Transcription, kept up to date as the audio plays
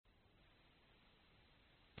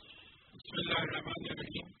الرحمن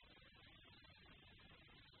الرحیم.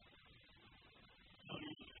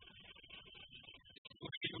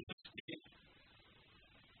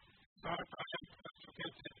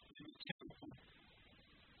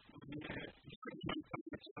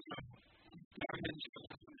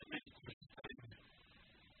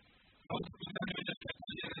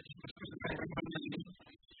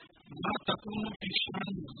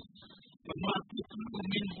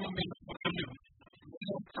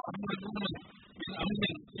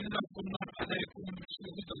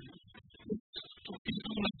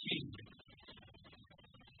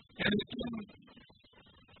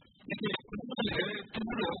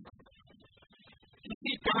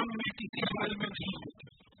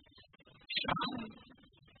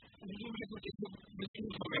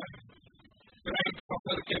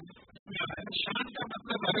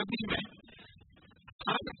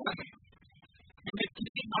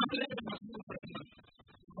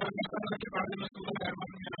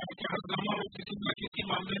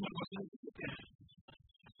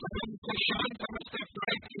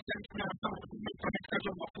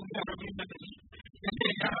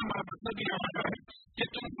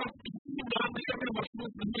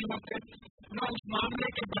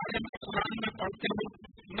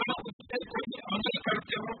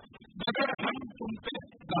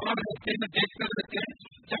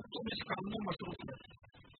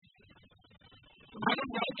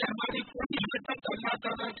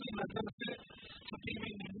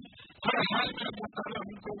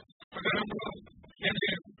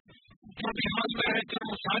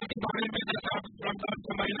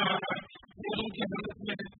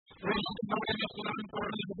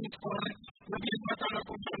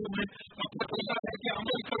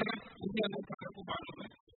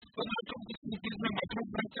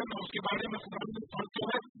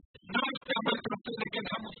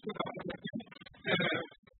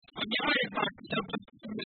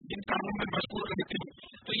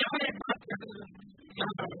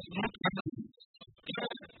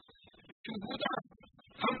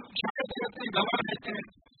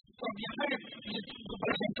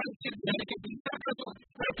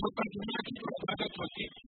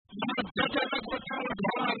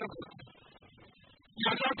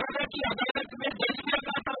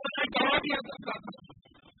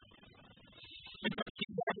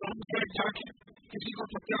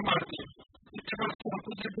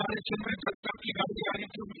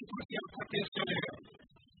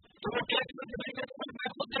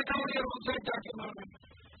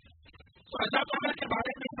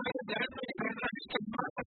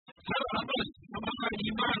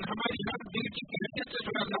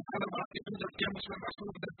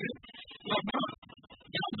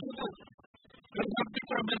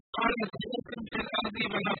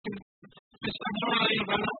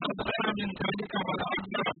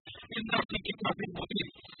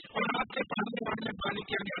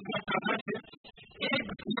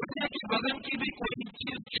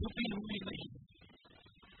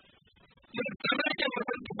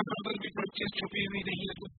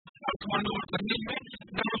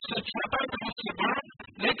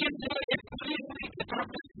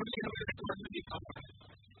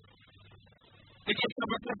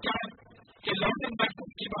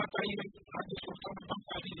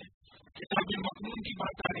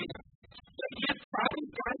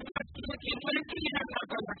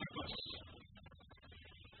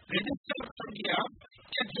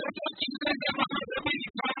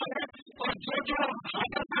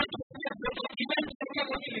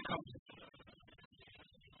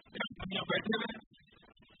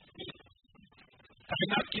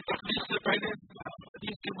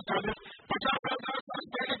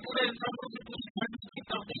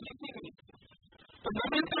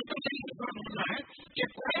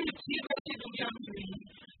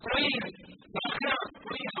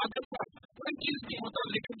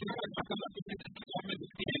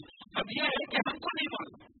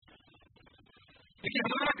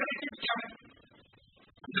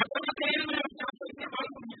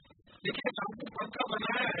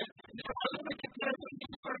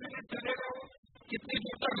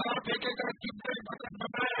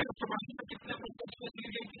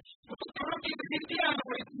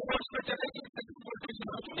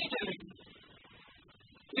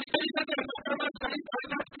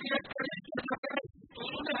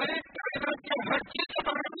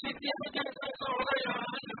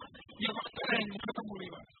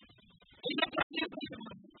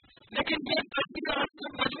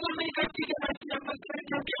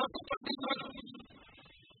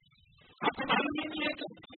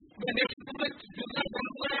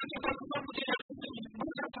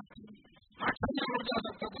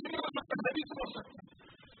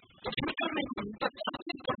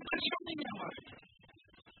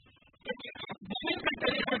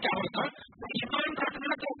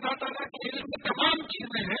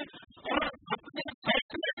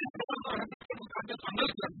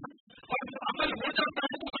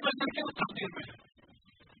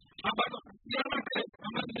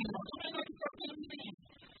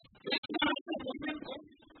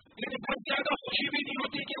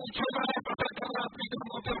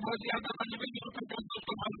 بہت زیادہ مجبور نہیں ہوتا کہ اس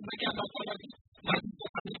کو معلوم ہے کہ اللہ تعالیٰ کی مرضی کے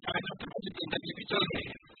خالی کائنات کی زندگی بھی چل رہی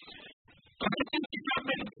ہے. تو لیکن کتاب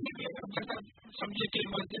میں لکھی بھی ہے جیسا سمجھے کہ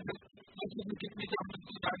مسجد میں کتنی جامع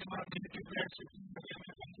تعلیمات ہیں, ٹیوبلیٹس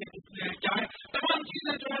کتنے ہیں, کیا ہے, تمام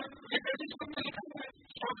چیزیں جو ہے ایک رجسٹر میں لکھا ہوا ہے,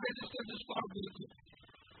 اسٹاک رجسٹر جس کو آپ بولتے ہیں,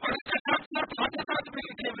 اور اس کے ساتھ ساتھ میں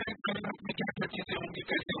لکھے ہوئے ہیں تعلیمات میں کیا کیا چیزیں ہوں گی,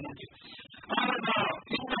 کیسے ہوں گی.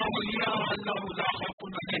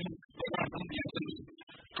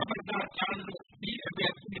 خبردار جان لو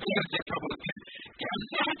جیسا بولتے ہیں کہ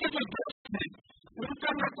اللہ کے جو دوست ہیں ان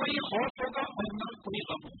کا نہ کوئی خوف ہوگا اور نہ کوئی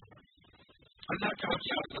غم ہوگا. اللہ کا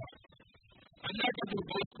اللہ کے جو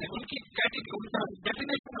دوست ہیں ان کی کیٹیگری, ان کا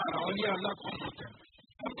ڈیفینیشن آ رہا, اور یہ اللہ کون ہوتا ہے,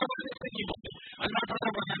 ہم بنانے سے نہیں ہوتے, اللہ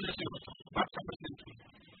تعالیٰ بنانے سے ہوتا ہے. بات سمجھنے کی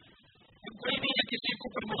ہم کوئی نہیں ہے کسی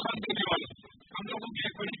کو کوئی مقام دینے والے. ہم لوگوں کی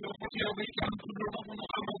ایک بڑی بےوقوفی ہو گئی کہ ہم تم لوگوں کو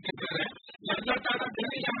مقام دے رہے ہیں. اللہ تعالیٰ دے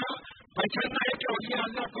یہاں پہچاننا ہے کہ اولیاء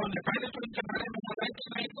اللہ کون ہے. پہلے تو ان کے بارے میں بتایا کہ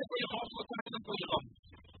نہ ان کو کوئی خوف ہوتا ہے نہ کوئی غم.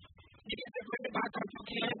 یہ ایک بڑی بات آ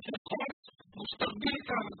چکی ہے کہ خوف مستقبل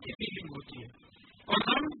کا کی فیلنگ ہوتی ہے اور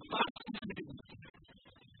ہم بات کی فیلنگ ہوتی ہے.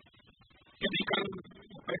 کبھی کل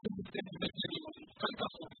پیسے ملتے ہیں بچے نہیں ہوتے, کل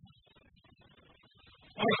کا خوف,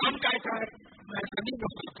 اور ہم کہتا ہے میں ایسا نہیں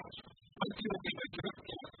بولتا غلطی ہوگی میں گرفت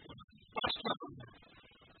کیا پاس کر دوں گا.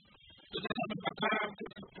 تو جیسا میں بتایا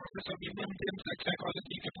پروفیسر ولیم جیمس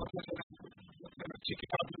سائیکالوجی کے پروفیسر اچھی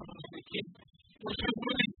کتاب انہوں نے لکھی, اس میں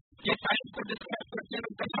انہوں نے یہ سائنس کو ڈسکرائب کرتے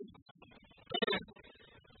ہیں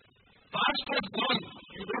past is gone,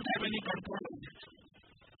 you don't have any control on it.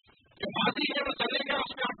 جو ماضی ہے وہ چلے گیا,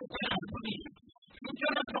 اس میں آپ کو کوئی قابو نہیں ہے.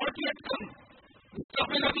 فیوچر از ناٹ یٹ کم,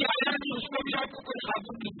 مستقبل ابھی آیا نہیں, اس میں بھی آپ کو کوئی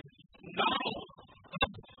قابو نہیں ہے. ناؤ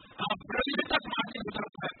آپ پرزینٹ تک ماضی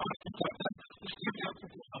گزرتا ہے, پاسٹ گزرتا ہے, اس میں بھی آپ کو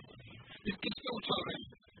کوئی قابو نہیں ہے. اس کس کے اچھل رہے ہیں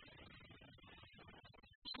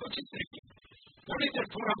سوچ دیکھیے, تھوڑی دیر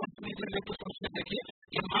تھوڑا وقت نہیں دے تو سوچ کے دیکھیے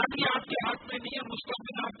کہ ماضی آپ کے ہاتھ میں نہیں ہے,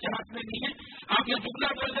 مستقبل آپ کے ہاتھ میں نہیں ہے. آپ یہ جملہ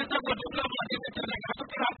بول دیتا وہ جملہ ماضی میں چلے گا, تو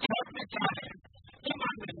پھر آپ کے ہاتھ میں کیا ہے یہ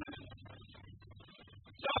مان لینا ہے.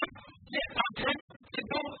 یہ بات ہے کہ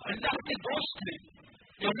جو اللہ کے دوست ہیں,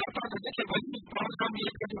 جو اللہ تعالیٰ دیکھے وہی پروگرام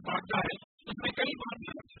یہ کا جو بادہ ہے اس میں کئی معنی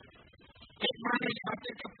آتے ہیں. ایک معنی یہ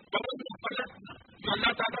آتے کہ پلٹنا, جو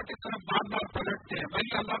اللہ تعالیٰ کی طرف بار بار پلٹتے ہیں,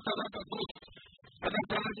 وہی اللہ تعالیٰ کا دوست. اللہ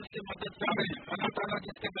تعالیٰ جس کے مددگار ہیں, اللہ تعالیٰ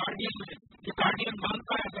جس کے گارڈین ہیں, جو گارڈین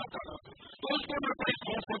مانتا ہے اللہ تعالیٰ کو, تو اس کو نہ کوئی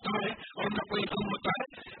خوف ہوتا ہے اور نہ کوئی غم ہوتا ہے.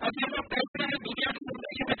 اب یہ لوگ کہتے ہیں دنیا کی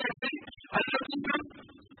زندگی میں کہتے ہیں اللہ کی نام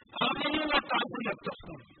آمن و تعاون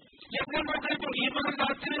یتقون. یہ اپنے لوگ ہیں جو ایمان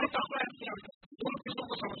لاتے ہیں اور تقوی اختیار کرتے ہیں. دونوں چیزوں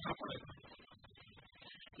کو سمجھنا پڑے گا.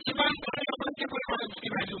 ایمان بڑے عمل کے کوئی اور اس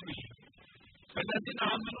کی ویلیو نہیں ہے. اللہ دن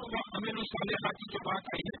امین الصالحات کی جو بات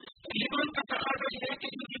آئی ہے, ایمان کا تقاضا یہ ہے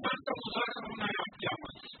کہ ایمان کا مظاہرہ ہونا ہے آپ کے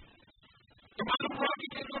عمل سے. تو معلوم ہوا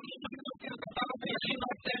کہ لوگ اللہ تعالیٰ پہ یقین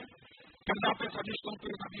رکھتے ہیں, اللہ پہ, فرشتوں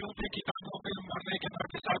پہ, نبیوں پہ, کتابوں پہ, مرنے کے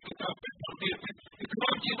بعد حساب کتاب پہ, تقدیر پہ, ان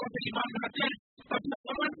تمام چیزوں پہ ایمان رکھتے ہیں. تب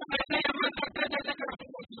عمل کو ایسے ہی عمل کرتے ہیں جیسے کہ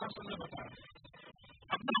رسول اللہ صلی اللہ علیہ وسلم نے بتایا,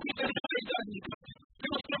 اپنا بھی طریقہ ایجاد نہیں کرتے.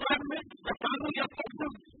 پھر اس کے بعد میں قانون یا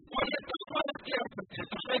تقدیر اور یہ تقویٰ اختیار کرتے ہیں.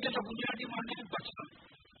 تقویٰ کے جو بنیادی معنی ہے بچنا,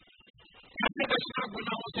 اپنے بچنا,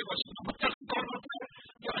 گناہوں سے بچنا. متقی کون ہوتا ہے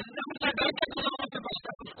جو اللہ سے ڈر کے گناہوں سے بچتا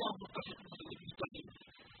ہے, اس کو آپ متقی.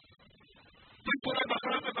 پھر پورے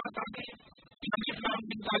بقرہ میں بات آتی ہے کہ اسلام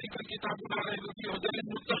بن ذالک الکتاب لا ریب فیہ ھدی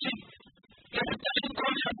للمتقین. یہ متقین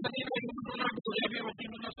کون ہے؟ الذین یؤمنون بالغیب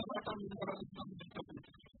ویقیمون الصلاۃ ومما رزقناہم ينفقون.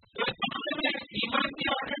 تو اس معاملے میں ایمان بھی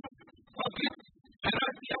آ گیا اور پھر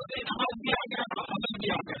خیرات بھی آ گئی, نماز بھی آ گیا, عمل بھی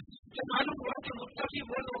آ گیا. تو معلوم ہوا کہ متقی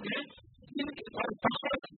وہ لوگ ہیں جن کے اور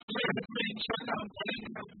فقط میں انشاءاللہ ہم پڑھیں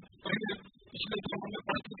گے, پہلے پچھلے دنوں میں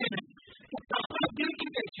پڑھ چکے ہیں کہ فقط دل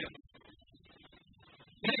کی کیفیت,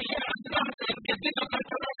 یعنی یہ اللہ سے ان کے دل اللہ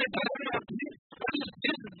تعالیٰ سے ڈر رہے آدمی, اور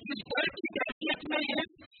اس ڈر کی کیفیت میں یہ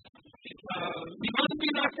ایمان بھی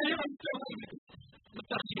لاتے ہیں اور سے وہ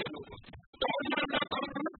متقی لوگ ہوتے ہیں. تو اللہ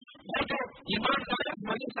کون وہ جو ایمان لائے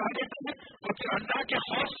بڑے سارے ہیں اور پھر اللہ کے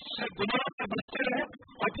خوف سے گناہ سے بچتے رہے,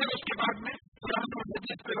 اور پھر اس کے بعد میں قرآن اور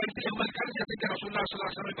حدیث پہ ویسے عمل کریں جیسے کہ رسول اللہ صلی اللہ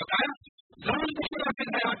علیہ وسلم نے بتایا. ضرور بشرا فی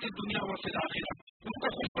الحیات الدنیا و فی الآخرہ, ان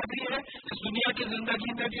کو خوشخبری ہے اس دنیا کی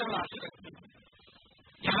زندگی میں بھی اور آخرت میں.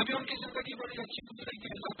 یہاں بھی ان کی زندگی بڑی اچھی گزرے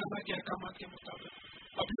گی اللہ تعالیٰ کے احکامات کے مطابق,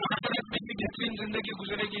 اپنے آخرت میں بھی بہترین زندگی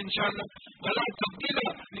گزرے گی انشاءاللہ. ولا تبدیل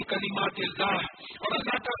لکلمات اللہ, اور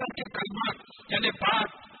اللہ تعالیٰ کے کلمات یعنی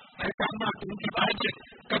بات احکامات ان کی باتیں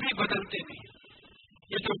کبھی بدلتے نہیں.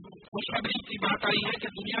 یہ جو خوشخبری کی بات آئی ہے کہ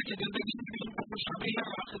دنیا کی زندگی میں بھی ان کو خوشخبری ہے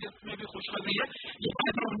اور آخرت میں بھی خوشخبری ہے, یہ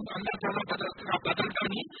بات اللہ تعالیٰ بدلتا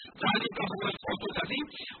نہیں. ذالک ھو الفوز العظیم,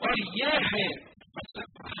 اور یہ ہے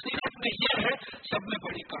آخرت میں, یہ ہے سب میں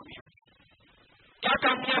بڑی کامیابی.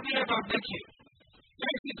 کامیابی ہے تو آپ دیکھیے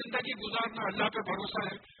ایسی زندگی گزارنا اللہ پہ بھروسہ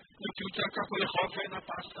ہے، نہ فیوچر کا کوئی خوف ہے، نہ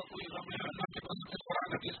پاسٹ کا کوئی غم ہے، اللہ کے بندے سے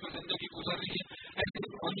قرآن حدیث میں زندگی گزر رہی ہے، ایسے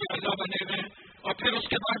اللہ بنے ہوئے ہیں، اور پھر اس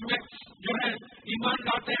کے بعد میں جو ہے ایمان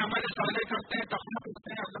لاتے ہیں، ہمارے صالح کرتے ہیں، تقویٰ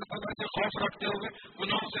کرتے ہیں، اللہ تعالیٰ سے خوف رکھتے ہوئے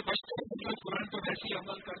گناہوں سے بچتے ہوئے جو قرآن پر ویسے ہی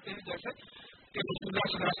عمل کرتے ہیں جیسے کہ رسول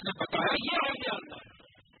اللہ صلی اللہ علیہ وسلم نے بتایا، یہ آ گیا اللہ ہے۔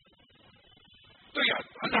 تو یار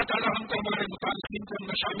اللہ تعالیٰ ہم کو ہمارے متعلقین کو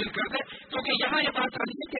میں شامل کر دے، کیونکہ یہاں یہ بات آ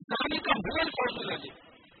رہی ہے کہ نامی کا ہوئے فوز لگے،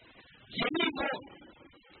 یعنی وہ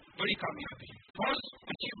بڑی کامیابی ہے۔ فوز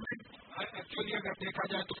اچیومنٹ ایکچولی اگر دیکھا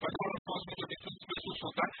جائے تو فلاح اور فوز میں جو ڈفرینس محسوس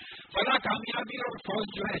ہوتا ہے، فلاح کامیابی اور فوز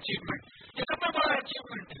جو ہے اچیومنٹ، یہ کتنا بڑا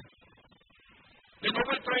اچیومنٹ ہے۔ یہ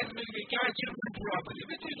نوبل پرائز مل گئی، کیا اچیومنٹ ہوا بھلے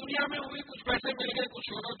بھی تو دنیا میں ہوئی، کچھ پیسے مل گئے، کچھ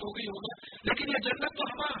شہرت ہو گئی ہوگا، لیکن یہ جنت تو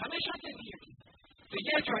ہمیشہ کے لیے تھی۔ تو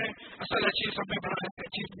یہ جو ہے اصل اچیو سب میں بڑا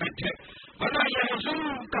اچیومنٹ ہے۔ بنا یہ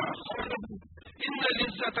ظلم کا ان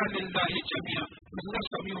العزت للہ جميعا، اللہ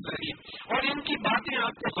سمیع علیم، اور ان کی باتیں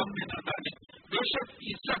آپ کو غم میں نہ ڈالیں، بے شک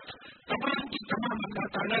عزت تمام کی تمام اللہ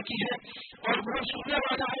تعالیٰ کی ہے، اور وہ سننے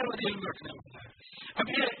والا ہے اور علم رکھنے والا ہے۔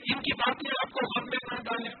 اب یہ ان کی باتیں آپ کو غم میں نہ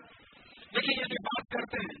ڈالیں، دیکھیے یہ جو بات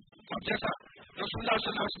کرتے ہیں، اب جیسا رسول اللہ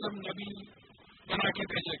صلی اللہ علیہ وسلم نبی بنا کے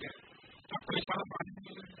بھیجے گئے، آپ کو حساب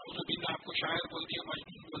آپ کو شاعر بول دیا،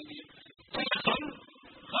 مجنون بول دیا، تو یہ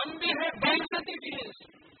غم بھی ہے، بے عزتی بھی ہے۔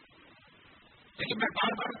 لیکن میں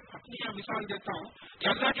بار بار اپنی یہ مثال دیتا ہوں کہ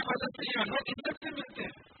اللہ کی مدد سے یہ لوگ عزت سے ملتے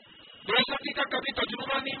ہیں، بے عزتی کا کبھی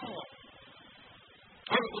تجربہ نہیں ہوا،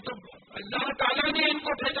 اور تو اللہ تعالیٰ نے ان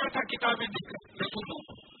کو بھیجا تھا کتابیں دے کر، رسولوں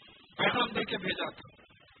کو پیغام دے کے بھیجا تھا،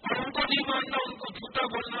 اور ان کو نہیں ماننا، ان کو جھوٹا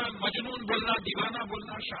بولنا، مجنون بولنا، دیوانہ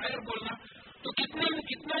بولنا، شاعر بولنا، تو کتنا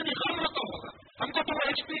غم ہوتا ہوگا۔ ہم کو تو وہ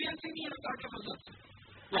ایکسپیرینس ہی نہیں ہے اللہ کی مدد سے،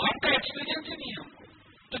 وہ ہم کا ایکسپیرینس ہی نہیں ہے ہم کو۔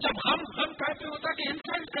 تو جب ہم کہتے ہوتا کہ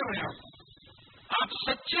انسلٹ کر رہے ہیں آپ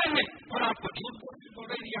سچے ہیں اور آپ کو جھوٹ بول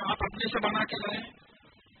رہی ہے، آپ اپنے سے بنا کے لائے ہیں،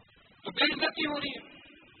 تو بے عزتی ہو رہی ہے،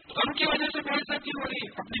 غم کی وجہ سے بے عزتی ہو رہی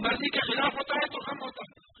ہے، اپنی مرضی کے خلاف ہوتا ہے تو غم ہوتا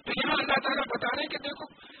ہے۔ تو یہاں اللہ تعالیٰ بتا رہے ہیں کہ دیکھو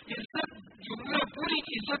عزت جملہ پوری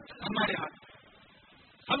عزت ہمارے ہاتھ،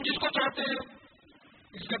 ہم جس کو چاہتے ہیں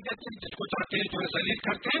عزت دیتے ہیں، جس کو چاہتے ہیں جو ہے ذلیل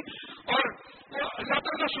کرتے ہیں، اور وہ اللہ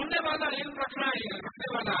تعالیٰ سننے والا، علم رکھنے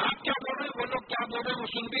والا، آپ کیا بول رہے ہیں وہ لوگ کیا بول رہے ہیں وہ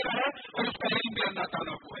سن بھی رہا ہے، اور اس کا علم بھی اللہ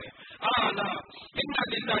تعالیٰ کو ہے۔ اعلیٰ ان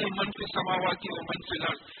للہ من فی السماوات و من فی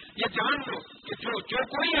الارض، یہ جان لو کہ جو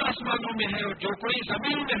کوئی آسمانوں میں ہے اور جو کوئی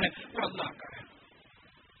زمین میں ہے وہ اللہ کا ہے۔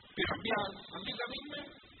 پھر ہم بھی زمین میں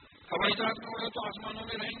ہوائی جہاز میں ہو رہے تو آسمانوں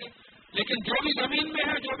میں رہیں گے، لیکن جو بھی زمین میں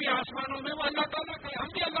ہے، جو بھی آسمانوں میں، وہ اللہ تعالیٰ کا ہے،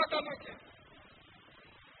 ہم بھی اللہ تعالیٰ کے ہیں۔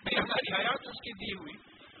 ہماری حیات اس کی دی ہوئی،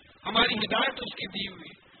 ہماری ہدایت اس کی دی ہوئی،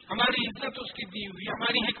 ہماری عزت اس کی دی ہوئی،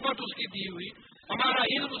 ہماری حکمت اس کی دی ہوئی، ہمارا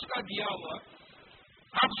علم اس کا دیا ہوا۔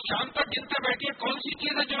 آپ شام تک گنتے بیٹھیے کون سی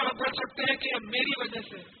چیز ہے جو آپ بول سکتے ہیں کہ میری وجہ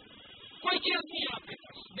سے، کوئی چیز نہیں ہے آپ کے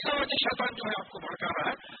پاس، بنا وجہ شیطان جو ہے آپ کو بھڑکا رہا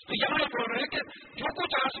ہے۔ تو یہاں بول رہے ہیں کہ جو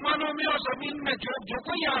کچھ آسمانوں میں اور زمین میں، جو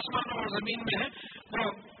کوئی آسمانوں اور زمین میں ہے وہ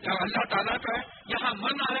اللہ تعالیٰ کا ہے۔ یہاں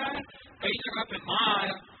من آیا ہے، کئی جگہ پہ ماں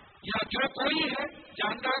آیا، یا جو کوئی ہے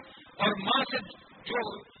جاندار، اور ماں سے جو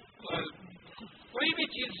کوئی بھی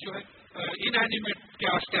چیز جو ہے انینیمیٹ کے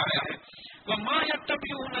واسطے آیا ہے، وَمَا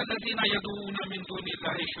يَتَّبِعُونَ الَّذِينَ يَدْعُونَ مِن دُونِ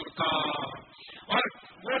اللَّهِ شُرَكَاءَ، اور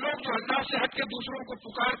وہ لوگ جو اللہ سے ہٹ کے دوسروں کو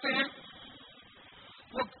پکارتے ہیں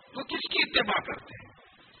وہ کس کی اتباع کرتے ہیں؟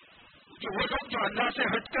 وہ لوگ جو اللہ سے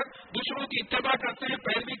ہٹ کر دوسروں کی اتباع کرتے ہیں،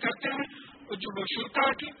 پیروی کرتے ہیں، جو وہ شرکا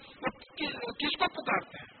کی، وہ کس کو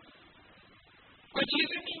پکارتے ہیں؟ کوئی چیز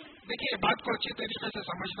ہی نہیں۔ دیکھیے بات کو اچھی طریقے سے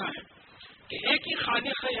سمجھنا ہے کہ ایک ہی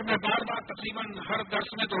خالق ہے، میں بار بار تقریباً ہر درس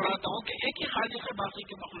میں دہراتا ہوں کہ ایک ہی خالق ہے، باقی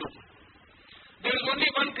کے مخلوق ہے۔ There is only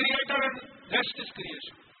one creator and rest is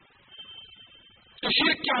creation. تو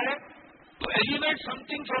شرک کیا ہے؟ To elevate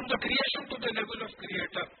something from the creation to the level of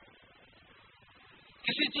creator.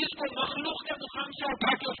 کسی چیز کو مخلوق کے مقام سے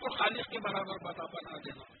اٹھا کے اس کو خالق کے برابر بنا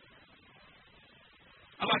دینا۔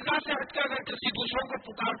 اب اللہ سے ہٹ کر اگر کسی دوسروں کو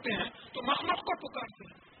پکارتے ہیں تو مخلوق کو پکارتے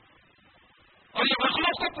ہیں، اور یہ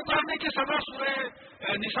مخلوق کو پکارنے کی سزا سورہ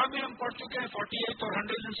نساء میں ہم پڑھ چکے ہیں 48 اور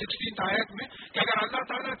 116 آیت میں، کہ اگر اللہ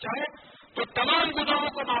تعالیٰ چاہے تو تمام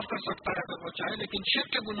گناہوں کو معاف کر سکتا ہے اگر وہ چاہے، لیکن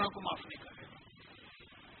شرک کے گناہ کو معاف نہیں کرے گا۔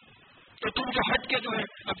 تو تم جو ہٹ کے جو ہے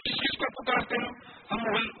اب کس چیز کو پکارتے ہیں؟ ہم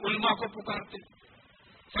علماء کو پکارتے ہیں،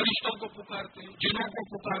 فرشتوں کو پکارتے ہیں، جنوں کو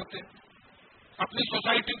پکارتے ہیں، اپنی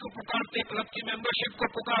سوسائٹی کو پکارتے، کلب کی ممبرشپ کو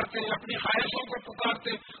پکارتے، اپنی خواہشوں کو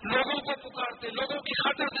پکارتے، لوگوں کو پکارتے، لوگوں کی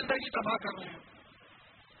خاطر زندگی تباہ کر رہے ہیں۔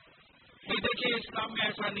 یہ دیکھیے اسلام میں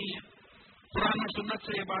ایسا نہیں ہے، قرآن اور سنت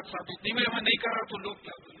سے یہ بات ثابت نہیں، میں نہیں کر رہا تو لوگ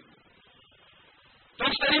کیا بولیں؟ تو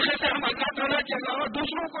اس طریقے سے ہم اللہ تعالیٰ کے علاوہ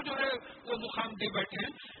دوسروں کو جو ہے وہ مقام دے بیٹھے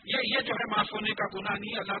ہیں. یہ جو ہے معاف ہونے کا گناہ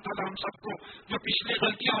نہیں ہے. اللہ تعالیٰ ہم سب کو جو پچھلی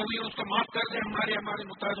غلطیاں ہوئی ہیں اس کو معاف کر دے ہمارے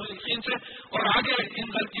متعلقین سے، اور آگے ان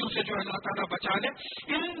غلطیوں سے جو اللہ تعالیٰ بچا لے.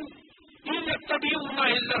 ان يتبعون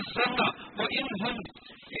الا الظن وان هم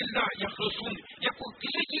الا يخرصون، یہ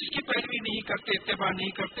کسی چیز کی پیروی نہیں کرتے، اتباع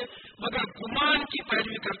نہیں کرتے، مگر گمان کی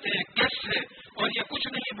پیروی کرتے ہیں، کیس ہے، اور یہ کچھ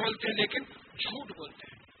نہیں بولتے لیکن جھوٹ بولتے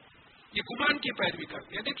ہیں. یہ گمان کی پیروی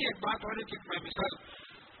کرتے ہیں. دیکھیے ایک بات اور ہے کہ میں مثال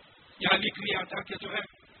یہاں لکھ لیا تھا کہ جو ہے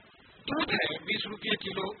دودھ ہے 20 روپے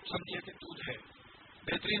کلو، سمجھیے کہ دودھ ہے،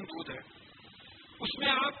 بہترین دودھ ہے، اس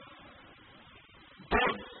میں آپ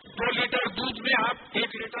 2 لیٹر دودھ میں آپ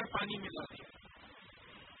 1 لیٹر پانی ملا دیں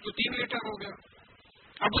تو 3 لیٹر ہو گیا.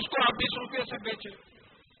 اب اس کو آپ 20 روپے سے بیچیں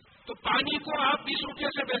تو پانی کو آپ 20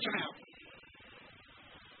 روپے سے بیچ رہے ہیں. آپ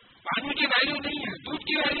پانی کی ویلیو نہیں ہے، دودھ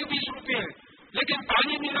کی ویلیو 20 روپے ہے، لیکن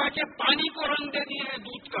پانی ملا کے پانی کو رنگ دے دیے ہیں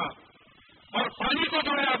دودھ کا، اور پانی کو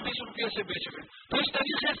جو ہے آپ 20 روپے سے بیچ رہے ہیں. تو اس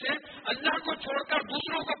طریقے سے اللہ کو چھوڑ کر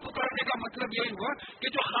دوسروں کو پکارنے کا مطلب یہی ہوا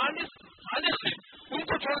کہ جو خالص ہیں ان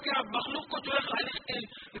کو چھوڑ کے آپ مخلوق کو جو ہے خالق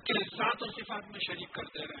کے ذات اور صفات میں شریک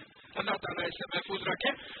کرتے رہیں. اللہ تعالیٰ اسے محفوظ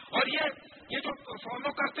رکھے. اور یہ جو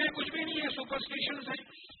فالو کرتے ہیں کچھ بھی نہیں ہے، سپرسٹیشنز ہیں،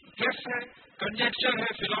 گیس ہے، کنجیکچر ہے،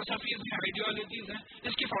 فلاسفیز ہیں، آئیڈیالوجیز ہیں،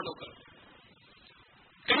 اس کی فالو کرتے ہیں.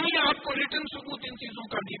 کہیں آپ کو ریٹن ثبوت ان چیزوں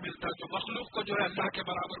کا نہیں ملتا جو مخلوق کو جو ہے اللہ کے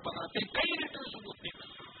برابر بناتے ہیں. کہیں ریٹن ثبوت نہیں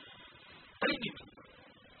ملتا، کہیں نہیں ملتا.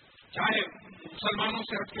 چاہے مسلمانوں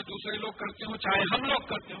سے ہٹ کے دوسرے لوگ کرتے ہوں، چاہے ہم لوگ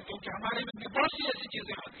کرتے ہوں، کیونکہ ہمارے میں بھی بہت سی ایسی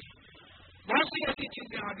چیزیں آ گئی ہیں، بہت سی ایسی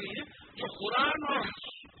چیزیں آ گئی ہیں جو قرآن اور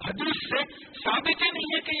حدیث سے ثابت ہی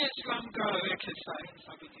نہیں ہے کہ یہ اسلام کا ایک حصہ ہے.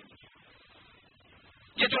 ثابت ہی نہیں ہے.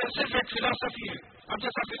 یہ جو صرف ایک فلاسفی ہے. اب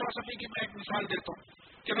جیسا فلاسفی کی میں ایک مثال دیتا ہوں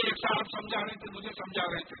کہ بھائی ایک صاحب سمجھا رہے تھے، مجھے سمجھا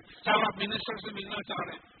رہے تھے، صاحب آپ منسٹر سے ملنا چاہ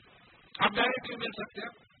رہے ہیں، آپ ڈائریکٹلی مل سکتے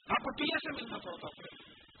ہیں، آپ کو پی اے سے ملنا پڑتا ہے.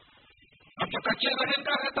 اب جو کچے ذہن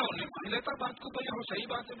کا رہتا انہیں مان لیتا بات کو، بھائی وہ صحیح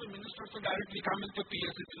بات ہے، میں منسٹر سے ڈائریکٹلی کہاں ملتے پی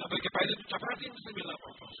اے سے ملنا، بلکہ پہلے تو چپراسی سے ملنا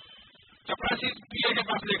پڑتا، چپراسی پی اے کے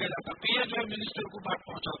پاس لے کے جاتا، پی اے جو ہے منسٹر کو بات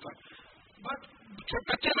پہنچاتا. بٹ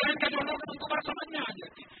کچے ذہن کے جو لوگ ہیں ان کو بات سمجھ میں آ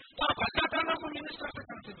جاتی. تو آپ اللہ تعالیٰ کو منسٹر سے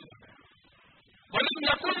کہاں سے مل رہے ہیں؟ بولے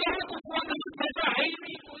یا کوئی ہے کچھ ایسا ہے ہی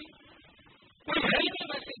نہیں، کوئی ہے ہی نہیں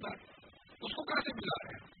ویسی بات، اس کو کہاں سے ملا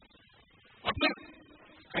رہے ہیں؟ اور پھر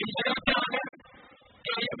کئی جگہ پہ آ گئے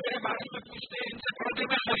کہ یہ میرے بارے میں پوچھتے ہیں، ان سے پڑھتے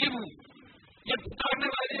میں غریب ہوں، یہ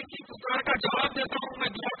پکارنے والے کی پکار کا جواب دیتا ہوں،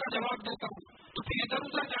 میں دعا کا جواب دیتا ہوں. تو پھر ادھر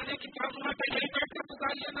ادھر جانے کی طرف پہ یہی بیٹھ کر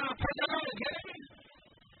پکاریے نا، ہر جگہ میں گھیرے میں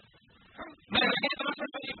میں رگے کہاں سے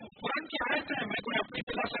غریب ہوں. قرآن کی آیت ہے، میں کوئی اپنی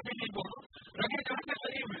فلاسفی نہیں بول رہا ہوں. رگے کہاں سے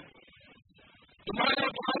غریب ہے؟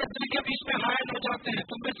 تمہارے دل کے بیچ میں حائل ہو جاتے ہیں،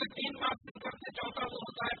 تم میں سے 3 بات نہیں کرتے، چوتھا وہ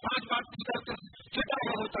ہوتا ہے، 5 بات نہیں کرتے، چھٹا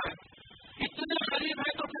وہ ہوتا ہے. اتنے غریب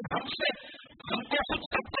ہے تو پھر ہم کو خود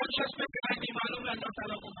سب کانشیس میں کیا نہیں معلوم ہے، اللہ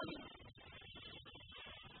تعالیٰ کو معلوم ہے.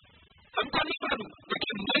 ہم کو نہیں معلوم،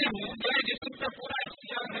 لیکن میں ہوں، میرے جسم پہ پورا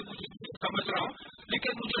اختیار ہے، مجھے سمجھ رہا ہوں،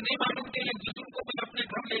 لیکن مجھے نہیں معلوم کہ یہ جسم کو میں اپنے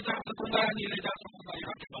گھر لے جا سکوں گا یا نہیں لے جا سکوں گا.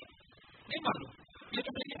 یہاں کے بعد نہیں معلوم، یہ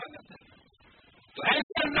تو میری حالت ہے. تو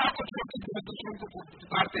ایسے اللہ کو چھوڑ کے دوسروں کو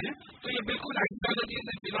پکارتے ہیں تو یہ بالکل آئیڈیالوجیز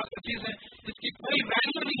ہے، فلاسفیز ہے، اس کی کوئی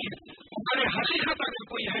ویلیو نہیں ہے. ہمارے حقیقت اگر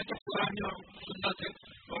کوئی ہے تو قرآن اور سنت ہے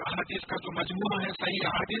اور احادیث کا جو مجموعہ ہے، صحیح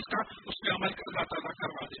احادیث کا، اس پہ عمل اللہ تعالیٰ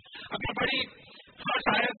کروا دے. ابھی بڑی خاص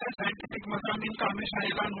آیت ہے، سائنٹیفک مضامین کا ہمیشہ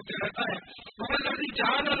اعلان ہوتے رہتا ہے. وَالَّذِي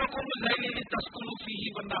جَعَلَ لَكُمُ اللَّيْلَ لِتَسْكُنُوا فِيهِ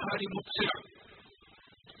وَالنَّهَارَ مُبْصِرًا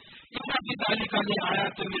إِنَّ فِي ذَلِكَ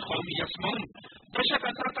لَآيَاتٍ لِقَوْمٍ يَسْمَعُونَ. بے شک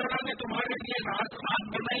اللہ تعالیٰ نے تمہارے لیے رات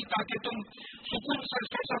بنائی تاکہ تم سکون سے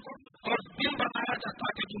سو سکو، اور دن بنایا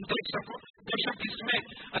تاکہ تم دیکھ سکو. بے شک اس میں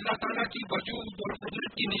اللہ تعالیٰ کی وجود اور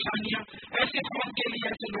قدرت کی نشانیاں ایسے قوم کے لیے،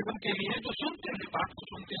 ایسے لوگوں کے لیے جو سنتے ہیں، بات کو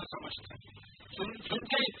سنتے ہیں، سمجھتے ہیں. سن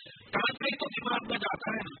کے کان سے ہی تو دماغ میں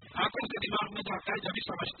جاتا ہے نا، آنکھوں سے دماغ میں جاتا ہے جبھی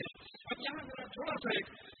سمجھتے ہیں. اب یہاں ذرا تھوڑا سا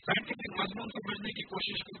ایک سائنٹیفک مضمون سمجھنے کی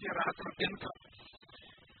کوشش کیجیے رات اور دن کا.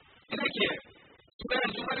 دیکھیے سورہ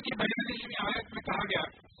زمر کی 42ویں آیت میں کہا گیا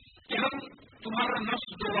کہ ہم تمہارا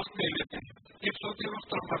نفس 2 وقت لے لیتے ہیں، ایک سوتے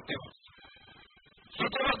وقت اور مرتے وقت.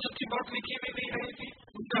 سوتے وقت جب کی بہت لکھی ہوئی نہیں رہی تھی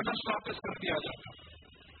ان کا نفس واپس کر دیا جاتا،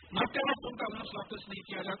 مرتے وقت ان کا نفس واپس نہیں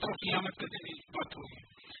کیا جاتا، اور قیامت کے دن کی بات ہوگی.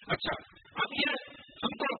 اچھا اب یہ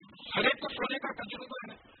ہم کو ہر ایک کو سونے کا تجربہ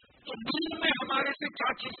ہے، تو نیند میں ہمارے سے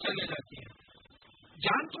کیا چیز چلے جاتی ہے؟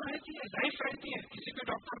 جان تو رہتی ہے، لائف رہتی ہے، کسی بھی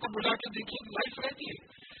ڈاکٹر کو بلا کے دیکھیے لائف رہتی ہے.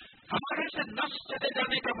 ہمارے سے نفس چلے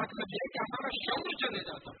جانے کا مطلب یہ ہے کہ ہمارا شعور چلے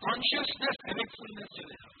جاتا، کانشیسنیس، ایویکفلنس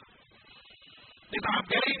چلے جاتا. دیکھا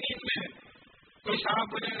آپ گہری نیند میں کوئی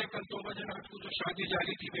صاحب بولے رہے کل 2 بجے رات کو جو شادی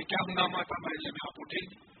جاری تھی، کیا ہنگامہ تھا محلے میں، آپ اٹھے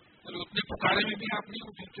گی، اتنے پکارے سوئے میں بھی آپ نہیں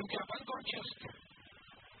اٹھے کیونکہ آپ انکانشیس تھے.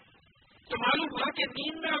 تو معلوم ہوا کہ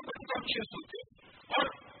نیند میں آپ انکانشیس ہوتے اور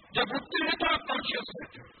جب اٹھتے ہیں تو آپ کانشیس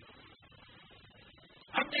رہتے.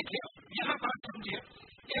 اب دیکھیے یہاں بات سمجھیے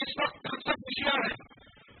کہ اس وقت ہم سب ہوشیار ہیں.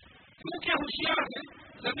 کیونکہ ہوشیار ہیں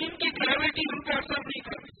زمین کی گریویٹی ہم پہ اثر نہیں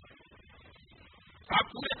کر رہی.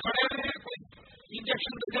 آپ پورے کھڑے رہے کوئی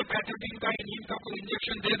انجیکشن دے دے پیٹرڈین کا یا نیند کا کوئی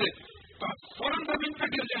انجیکشن دے دے تو آپ فوراً زمین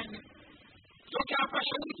پہ گر جائیں گے کیونکہ آپ کا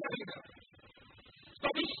شریر چلے گا. تو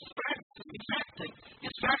اس فیکٹ سے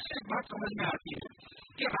ایک بات سمجھ میں آتی ہے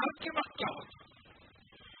کہ رات کے وقت کیا ہوتا ہے.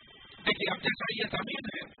 دیکھیے اب جیسا یہ زمین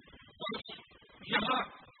ہے تو یہاں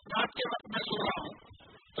رات کے وقت میں سو رہا ہوں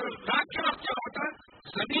تو رات کے وقت کیا ہوتا ہے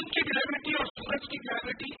زمین کی گریویٹی اور سورج کی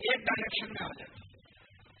گریویٹی ایک ڈائریکشن میں آ جاتی ہے.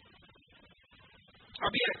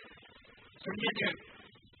 اب یہ سمجھے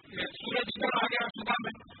کہ سورج ادھر آ گیا صبح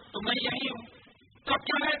میں تو میں یہی ہوں تو اب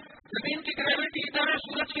کیا ہے زمین کی گریویٹی ادھر ہے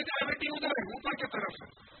سورج کی گریویٹی ادھر ہے اوپر کی طرف ہے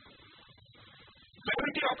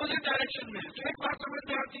گریویٹی اپوزٹ ڈائریکشن میں ہے. تو ایک بات سمجھ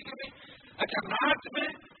میں آتی ہے کہ اچھا رات میں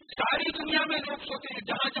ساری دنیا میں لوگ سوتے ہیں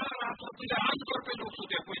جہاں جہاں رات ہوتی ہے عام طور پہ لوگ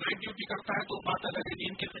سوتے ہیں. کوئی نائٹ ڈیوٹی کرتا ہے تو بات الگ ہے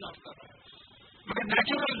نیند کے خلاف کر رہا ہے مگر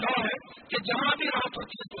نیچرل لا ہے کہ جہاں بھی رات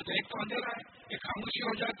ہوتی ہے تو ایک تو اندھیرا ہے ایک خاموشی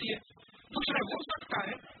ہو جاتی ہے. دوسرا ہو سکتا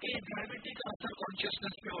ہے کہ یہ گریویٹی کا اثر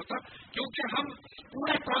کانشیسنیس میں ہوتا کیونکہ ہم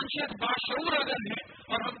پورے کانشیس باشعور اگر ہیں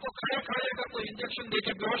اور ہم کو کھڑے کھڑے اگر کوئی انجیکشن دے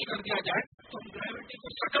کے بیہوش کر دیا جائے تو ہم گریویٹی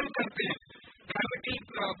کو سکم کرتے ہیں. گریویٹی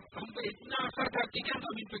ہم کو اتنا اثر کرتی کہ ہم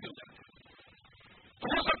زمین پہ گر جاتے ہیں.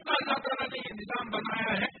 ہو سکتا ہے اللہ تعالیٰ نے یہ نظام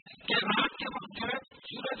بنایا ہے کہ رات کے وقت جو ہے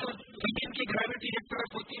سورج اور زمین کی گریویٹی ایک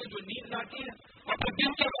طرف ہوتی ہے جو نیند لاتی ہے اور پھر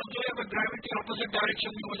دن کے وقت جو ہے وہ گریویٹی اپوزٹ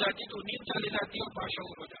ڈائریکشن میں ہو جاتی ہے تو نیند چلی جاتی ہے اور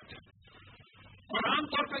باشعور ہو جاتے ہیں. اور عام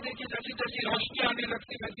طور پہ دیکھیے جیسی جیسی روشنی آنے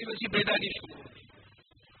لگتی ویسی ویسی بیداری شروع ہوتی.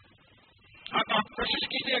 آپ کوشش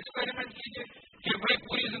کیجیے ایکسپیریمنٹ کیجیے کہ بھائی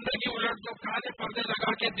پوری زندگی الٹ دو کالے پردے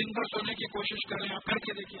لگا کے دن بھر سونے کی کوشش کریں آپ کر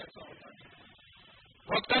کے دیکھیے ایسا ہوتا ہے.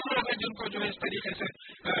 بہت کم لوگ ہیں جن کو جو ہے اس طریقے سے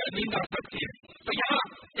نیند آ سکتی ہے. تو یہاں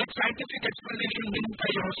ایک سائنٹیفک ایکسپلینیشن نیند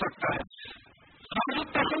کا یہ ہو سکتا ہے. ہم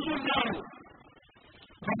لوگ تخصص نہ ہو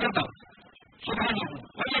سبحان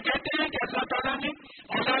اللہ اور یہ کہتے ہیں کہ اللہ تعالیٰ نے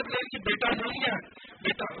اولاد لے لی بیٹا نہیں ہے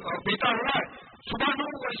بیٹا ہوا ہے سبحان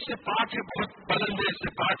اللہ وہ اس سے پاک ہے بہت بلند ہے اس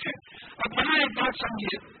سے پاک ہے. اب بنا ایک بات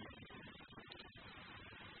سمجھیے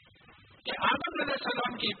کہ آدم علیہ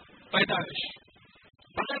السلام کی پیدائش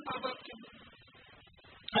بغیر ماں باپ کے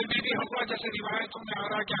ہر بیوی ہوا جیسے روایتوں میں آ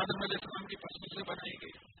رہا ہے کہ آدم علیہ السلام کی پسند سے بنائی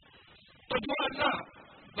گئی. تو جو اللہ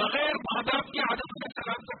بغیر ماں باپ کے آدم علیہ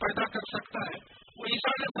السلام کو پیدا کر سکتا ہے وہ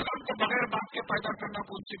عیسیٰ علیہ السلام کو بغیر باپ کے پیدا کرنا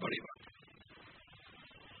کون سی بڑی بات ہے.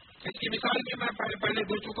 اس کی مثال بھی میں پہلے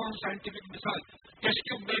دے چکا ہوں سائنٹیفک مثال test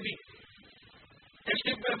tube baby. Test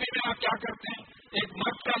tube baby میں آپ کیا کرتے ہیں ایک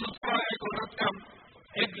مرد کا نطفہ ایک عورت کا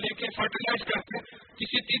ایک لے کے فرٹیلائز کرتے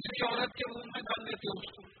کسی تیسری عورت کے منہ میں ڈال دیتے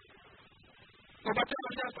اس کو تو بچہ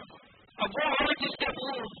بن جاتا. اب وہ عورت جس کے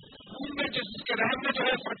منہ میں جس کے رحم میں جو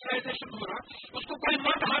ہے فرٹیلائزیشن ہو رہا اس کو کوئی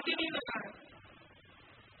مرد ہاتھ ہی نہیں لگا ہے.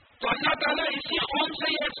 تو اللہ تعالیٰ اسی قوم سے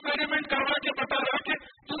یہ ایکسپیریمنٹ کروا کے بتا رہا کہ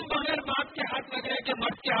تم بغیر باپ کے ہاتھ لگائے کہ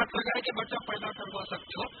مرد کے ہاتھ لگائے کہ بچہ پیدا کروا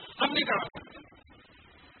سکتے ہو ہم نہیں کرا سکتے.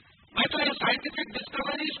 میں تو یہ سائنٹیفک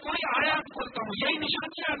ڈسکوریز کو ہی آیات بولتا ہوں یہی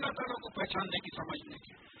نشان سے اللہ تعالیٰ کو پہچاننے کی سمجھنے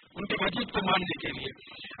کی ان کے وجود کو ماننے کے لیے.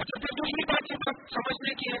 اچھا پھر دوسری بات یہ بات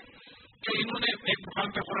سمجھنے کی ہے کہ انہوں نے ایک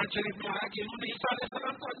مقام پہ قرآن شریف میں آیا کہ انہوں نے عیسیٰ علیہ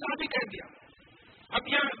السلام کو اللہ بھی کہہ دیا. اب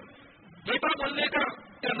یہ بیٹا بولنے کا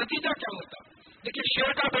نتیجہ کیا ہوتا دیکھیے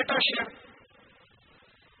شیر کا بیٹا شیر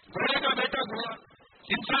گھوڑے کا بیٹا گھوڑا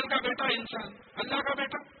انسان کا بیٹا انسان اللہ کا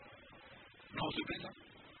بیٹا نعوذ باللہ.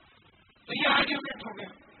 تو یہ آرگیومنٹ ہو گیا.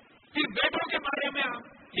 پھر بیٹوں کے بارے میں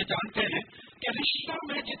آپ یہ جانتے ہیں کہ رشتوں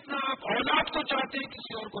میں جتنا آپ اولاد کو چاہتے ہیں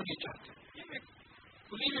کسی اور کو نہیں چاہتے. یہ ایک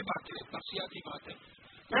کھلی ہوئی بات ہے نفسیاتی بات ہے.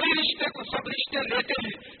 کوئی رشتے کو سب رشتے لیتے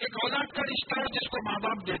ہیں ایک اولاد کا رشتہ ہے جس کو ماں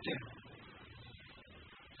باپ دیتے ہیں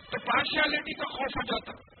تو پارشیلٹی کا خوف ہو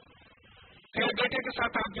جاتا کہ بیٹے کے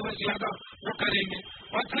ساتھ آپ جو ہے زیادہ وہ کریں گے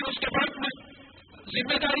اور پھر اس کے بعد میں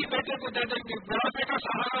ذمہ داری بیٹے کو دے دیں گے بڑھاپے کا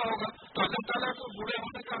سہارا ہوگا تو اللہ تعالیٰ کو بوڑھے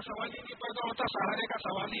ہونے کا سوال ہی نہیں پیدا ہوتا سہارے کا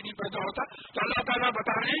سوال ہی نہیں پیدا ہوتا. تو اللہ تعالیٰ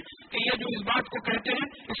بتا رہے ہیں کہ یہ جو اس بات کو کہتے ہیں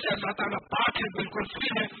اس سے اللہ تعالیٰ پاک ہے بالکل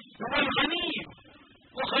فری ہے وہ غنی ہے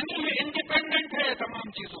وہ غنی ہے انڈیپینڈنٹ ہے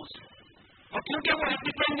تمام چیزوں سے. اور کیونکہ وہ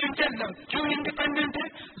انڈیپینڈنٹ ہے کیوں انڈیپینڈنٹ ہے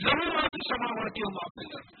ضرور آپ کی سماواتی ہوں آپ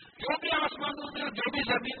کے جو بھی آسمانوں میں جو بھی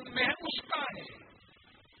زمین میں ہے اس کا ہے.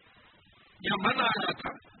 یا من آ رہا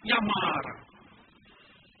تھا یا ماں آ رہا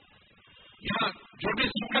یہاں جو بھی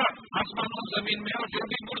زندہ آسمان اور زمین میں اور جو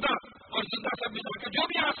بھی مردہ اور زندہ زمین جو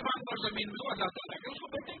بھی آسمان اور زمین میں وہ اللہ تعالیٰ کے اس کو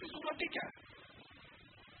بیٹے کی ضرورت ہی کیا ہے.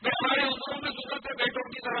 بڑے عمروں میں ضرورت ہے بیٹوں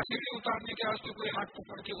کی طرح سیڑھی اتارنے کے واسطے کوئی ہاتھ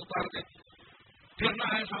پکڑ کے اتار دے، پھرنا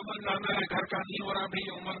ہے، سامان لانا ہے، گھر کا نہیں ہو رہا بھائی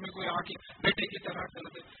عمر میں کوئی آ کے بیٹے کی طرح کر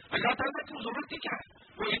دے. اللہ تعالیٰ کی ضرورت ہی کیا ہے؟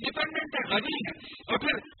 وہ انڈیپینڈنٹ ہے، غنی ہے، اور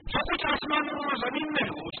پھر جو کچھ آسمانوں اور زمین میں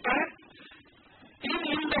ہے اس کا ہے.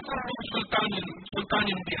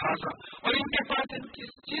 سلطان بحاظہ، اور ان کے پاس ان کی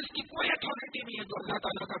چیز کی کوئی اتھارٹی نہیں ہے جو اللہ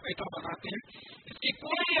تعالیٰ کا بیٹا بناتے ہیں، اس کی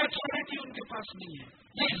کوئی اتھارٹی ان کے پاس نہیں ہے.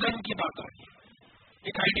 یہ زن کی بات آئی ہے،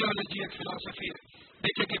 ایک آئیڈیالوجی، ایک فلاسفی ہے.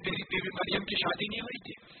 دیکھیں کہ بیوی مریم کی شادی نہیں ہوئی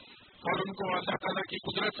تھی اور ان کو اللہ تعالیٰ کی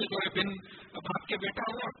قدرت سے جو ہے بن باپ کے بیٹا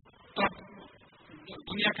ہوا، تو اب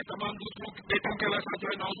دنیا کے تمام دوسروں کے بیٹوں کے ویسا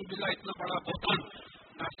جو ہے نعوذ باللہ اتنا بڑا بہتان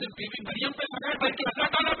نہ صرف بیوی مریم پہ لگا بلکہ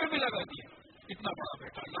اللہ تعالیٰ پہ بھی لگا دیا. اتنا بڑا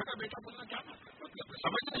بیٹا، اللہ کا بیٹا بولنا کیا مطلب ہے؟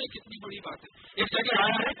 سمجھ رہے ہیں کتنی بڑی بات ہے. ایک جگہ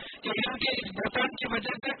آیا ہے کہ ان کے اس بہتان کی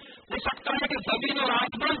وجہ سے ہو سکتا ہے کہ زمین اور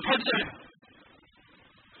آسمان پھٹ جائے.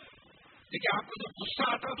 دیکھیے آپ کو جب غصہ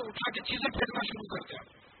آتا تو اٹھا کے چیزیں پھینکنا شروع کرتے ہیں.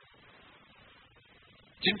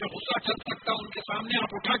 جن پہ غصہ چل سکتا ان کے سامنے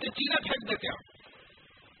آپ اٹھا کے چیزیں پھینک دیتے ہیں.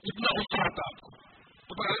 اتنا غصہ آتا آپ کو.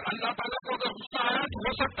 تو اللہ تعالیٰ کو اگر غصہ آیا تو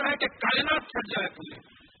ہو سکتا ہے کہ کائنات پھٹ جائے پورے.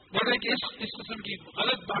 بولے کہ اس قسم کی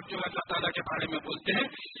غلط بات جو اللہ تعالیٰ کے بارے میں بولتے ہیں.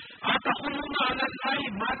 آتقولون علی اللہ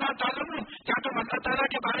ما لا تعلمون، کیا تم اللہ تعالیٰ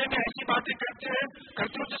کے بارے میں ایسی باتیں کرتے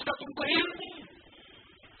ہو جس کا تم کو علم نہیں ہے؟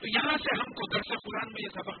 تو یہاں سے ہم کو درس قرآن میں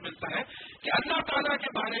یہ سبق ملتا ہے کہ اللہ تعالیٰ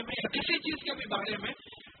کے بارے میں یا کسی چیز کے بھی بارے میں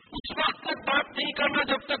اس وقت تک بات نہیں کرنا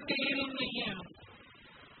جب تک کہ علم نہیں ہے. ہم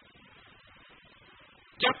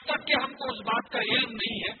جب تک کہ ہم کو اس بات کا علم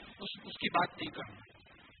نہیں ہے اس کی بات نہیں کرنا.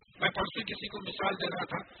 میں پرسوں کسی کو مثال دے رہا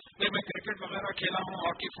تھا، میں کرکٹ وغیرہ کھیلا ہوں،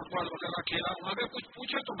 ہاکی فٹ بال وغیرہ کھیلا ہوں، اگر کچھ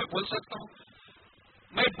پوچھے تو میں بول سکتا ہوں.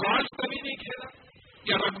 میں گولف کبھی نہیں کھیلا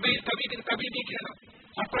یا رگبی کبھی نہیں کھیلا.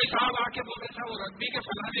 اب کوئی صاحب آ کے بول رہے تھا وہ رگبی کے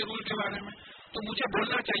فلانے رول کے بارے میں، تو مجھے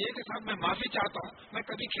بولنا چاہیے کہ صاحب میں معافی چاہتا ہوں، میں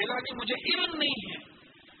کبھی کھیلا نہیں، مجھے علم نہیں ہے.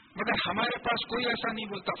 مگر ہمارے پاس کوئی ایسا نہیں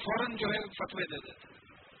بولتا، فوراً جو ہے فتوے دے دیتا.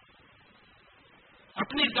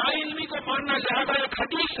 اپنی لا علمی کو ماننا لہذا ایک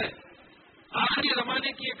حدیث ہے، آخری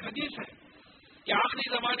زمانے کی ایک حدیث ہے کہ آخری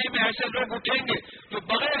زمانے میں ایسے لوگ اٹھیں گے جو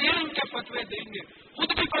بغیر علم کے فتوے دیں گے،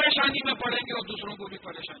 خود بھی پریشانی میں پڑیں گے اور دوسروں کو بھی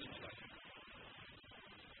پریشانی میں ڈالیں گے.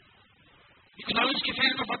 اکنامکس کی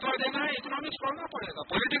فیلڈ میں فتوا دینا ہے، اکنامکس پڑھنا پڑے گا.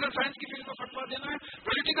 پولیٹیکل سائنس کی فیلڈ میں فتوا دینا ہے،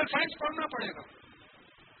 پولیٹیکل سائنس پڑھنا پڑے گا.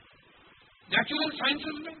 نیچرل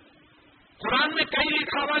سائنسز میں قرآن میں کہیں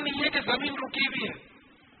لکھا ہوا نہیں ہے کہ زمین رکی ہوئی ہے.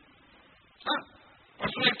 ہاں، اور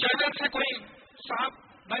اس میں ایک چینل سے کوئی صاحب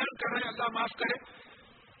بیان کر رہے ہیں، اللہ معاف کرے،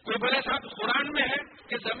 کوئی بڑے صاحب قرآن میں ہے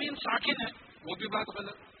کہ زمین ساکن ہے، وہ بھی بات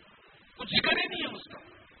غلط، کچھ ذکر ہی نہیں ہے اس کا.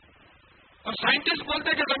 اور سائنٹسٹ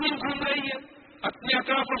بولتے کہ زمین گھوم رہی ہے اپنے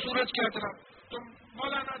اطراف اور سورج کے اطراف. تو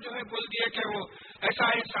مولانا جو ہے بول دیے کہ وہ ایسا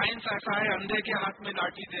ہے، سائنس ایسا ہے، اندھے کے ہاتھ میں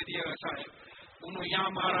لاٹھی دے دیے ایسا ہے، انہوں یہاں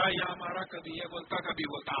مارا، کبھی یہ بولتا کبھی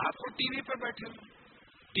بولتا. آپ کو ٹی وی پہ بیٹھے ہوئے،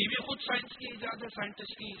 ٹی وی خود سائنس کی ایجاد ہے،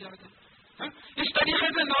 سائنٹسٹ کی ایجاد ہے. اس طریقے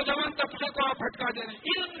سے نوجوان طبقے کو آپ بھٹکا دے رہے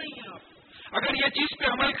ہیں، علم نہیں ہے آپ. اگر یہ چیز پہ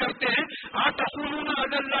عمل کرتے ہیں، آتقولون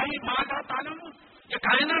علی اللہ ما لا تعلمون، یہ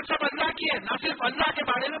کائنات سب اللہ کی ہے، نہ صرف اللہ کے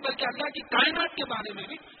بارے میں بلکہ اللہ کی کائنات کے بارے میں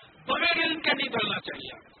بھی بغیر علم کے نہیں بولنا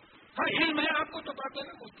چاہیے. ہاں علم ہے آپ کو تو بات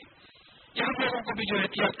الگ ہوتی ہے. ہم لوگوں کو بھی جو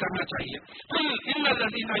احتیاط کرنا چاہیے. قل ان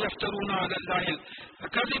الذین یفترون علی اللہ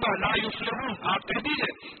الکذب لا یفلحون، آپ کہہ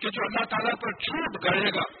دیجیے کہ جو اللہ تعالیٰ پر جھوٹ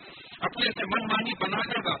گڑے گا، اپنے سے من مانی بنا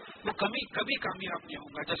لے گا، وہ کبھی کامیاب نہیں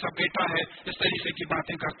ہوگا. جیسا بیٹا ہے اس طریقے کی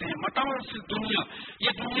باتیں کرتے ہیں. متاع فی دنیا،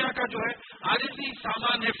 یہ دنیا کا جو ہے عارضی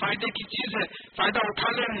سامان ہے، فائدے کی چیز ہے، فائدہ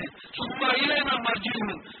اٹھا لے رہے ہیں. ثم الینا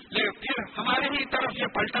مرجعہم، پھر ہمارے ہی طرف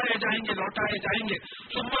یہ پلٹائے جائیں گے، لوٹائے جائیں گے.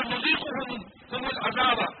 ثم نذیقہم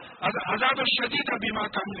العذاب، عذاب الشدید بما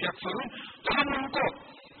کانوا یکفرون، تو ہم ان کو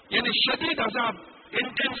یعنی شدید عذاب،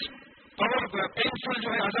 انٹینس پاور پینفل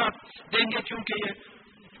جو ہے عذاب دیں گے، کیونکہ یہ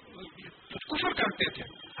کفر کرتے تھے،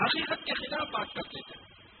 حقیقت کے خلاف بات کرتے تھے.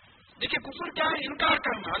 دیکھیے کفر کیا ہے؟ انکار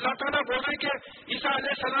کرنا. اللہ تعالیٰ بول رہے کہ عیسیٰ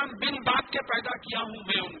علیہ السلام بن باپ کے پیدا کیا ہوں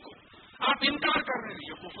میں ان کو، آپ انکار کر رہے ہیں،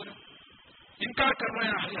 یہ کفر ہے. انکار کر رہے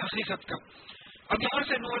ہیں حقیقت کا. اب یہاں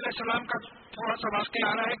سے نوح علیہ السلام کا تھوڑا سا واقعہ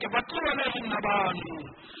آ رہا ہے کہ وَاتْلُ عَلَيْهِمْ نَبَأَ نُوحٍ،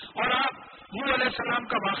 اور آپ نوح علیہ السلام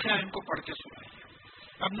کا واقعہ ان کو پڑھ کے سنائیے.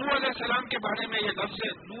 اب نوح علیہ السلام کے بارے میں یہ لفظ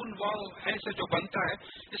نون واو ہے سے جو بنتا ہے،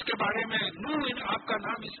 اس کے بارے میں نوح آپ کا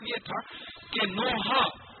نام اس لیے تھا کہ نوحا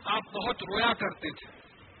آپ بہت رویا کرتے تھے.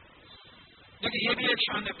 لیکن یہ بھی ایک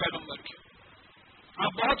شان ہے پیغمبر کی،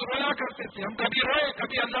 آپ بہت رویا کرتے تھے. ہم کبھی روئے،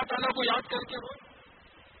 کبھی اللہ تعالیٰ کو یاد کر کے روئے.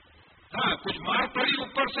 ہاں کچھ مار پڑی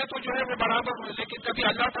اوپر سے تو جو ہے وہ برابر ہوئے، لیکن کبھی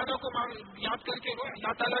اللہ تعالیٰ کو یاد کر کے روئے،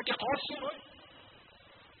 اللہ تعالیٰ کے خوف سے روئے.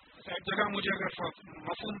 ایک جگہ مجھے اگر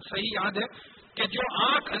مفہوم صحیح یاد ہے کہ جو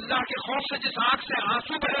آنکھ اللہ کے خوف سے جس آنکھ سے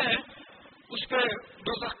آنسو بہے ہیں اس پہ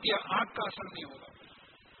دوزخ کی آگ کا اثر نہیں ہوگا.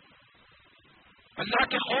 اللہ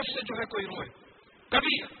کے خوف سے جو ہے کوئی روئے،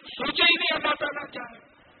 کبھی سوچے ہی نہیں اللہ تعالیٰ کیا ہے،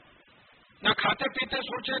 نہ کھاتے پیتے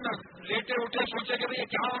سوچے، نہ لیٹے اٹھے سوچے کہ یہ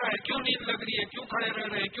کیا ہو رہا ہے، کیوں نیند لگ رہی ہے، کیوں کھڑے رہ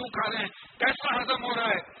رہے ہیں، کیوں کھا رہے ہیں، کیسا ہضم ہو رہا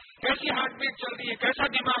ہے، کیسی ہارٹ بیٹ چل رہی ہے، کیسا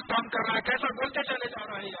دماغ کام کر رہا ہے، کیسا بولتے چلے جا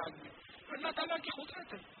رہا ہے یہ آدمی. اللہ تعالیٰ کی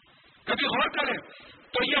قدرت ہے. کبھی غور کرے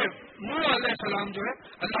تو یہ نوح علیہ السلام جو ہے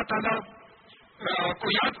اللہ تعالیٰ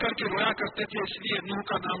کو یاد کر کے رویا کرتے تھے، اس لیے نوح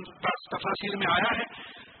کا نام بعض تفاسیر میں آیا ہے.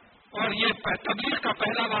 اور یہ تبلیغ کا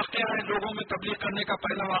پہلا واقعہ ہے، لوگوں میں تبلیغ کرنے کا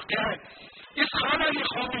پہلا واقعہ ہے. اس خانہ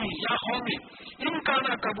قومی یا قومی ان کا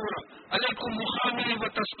نا کبور علیکم مخامی و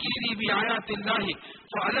تذکیری بھی آیات اللہ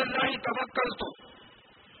تو اللہ توکل تو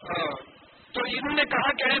انہوں نے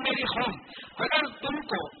کہا کہ اے میری قوم، اگر تم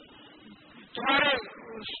کو تمہارے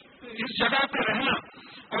اس جگہ پہ رہنا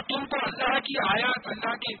اور تم کو اللہ کی آیات،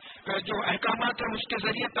 اللہ کی جو احکامات ہیں اس کے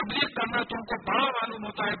ذریعے تبلیغ کرنا تم کو بڑا معلوم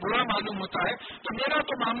ہوتا ہے، برا معلوم ہوتا ہے، تو میرا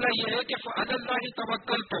تو معاملہ یہ ہے کہ اللہ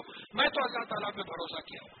توکل تو میں تو اللہ تعالیٰ پہ بھروسہ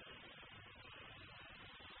کیا.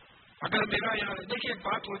 اگر میرا یہاں دیکھیے ایک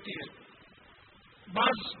بات ہوتی ہے،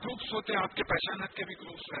 بعض گروپس ہوتے ہیں آپ کے پہچانت کے بھی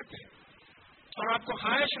گروپس رہتے ہیں اور آپ کو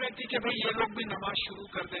خواہش رہتی کہ بھئی یہ لوگ بھی نماز شروع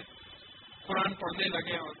کر دیں، قرآن پڑھنے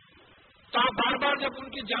لگے، اور تو آپ بار بار جب ان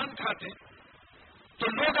کی جان کھاتے تو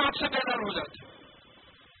لوگ آپ سے بیدار ہو جاتے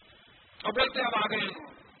اور بولتے اب آ گئے ہیں،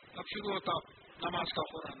 اب شروع ہوتا نماز کا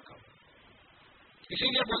قرآن کا. اسی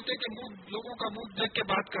لیے بولتے کہ لوگوں کا منہ دیکھ کے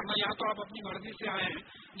بات کرنا، یہاں تو آپ اپنی مرضی سے آئے ہیں،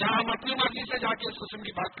 جہاں ہم اپنی مرضی سے جا کے اس قسم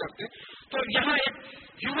کی بات کرتے. تو یہاں ایک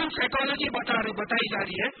ہیومن سائیکالوجی بتائی جا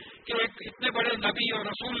رہی ہے کہ ایک اتنے بڑے نبی اور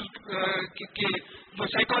رسول کی جو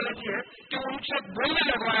سائیکالوجی ہے کہ ان سے بولنے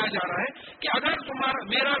لگوایا جا رہا ہے کہ اگر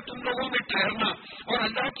میرا تم لوگوں میں ٹھہرنا اور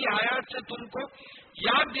اللہ کی آیات سے تم کو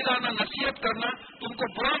یاد دلانا، نصیحت کرنا تم کو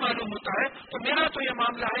برا معلوم ہوتا ہے، تو میرا تو یہ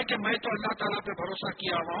معاملہ ہے کہ میں تو اللہ تعالیٰ پہ بھروسہ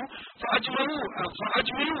کیا ہوا ہوں.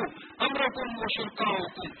 فاجمعوا امرکم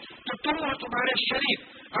وشرکاءکم، تو تم اور تمہارے شریک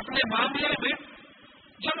اپنے معاملے میں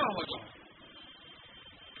جمع ہو جاؤ،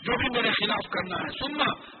 جو بھی میرے خلاف کرنا ہے. ثم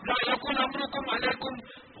لا یکن امرکم علیکم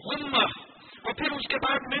غمہ، اور پھر اس کے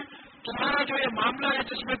بعد میں تمہارا جو یہ معاملہ ہے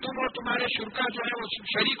جس میں تم اور تمہارے شرکا جو ہے وہ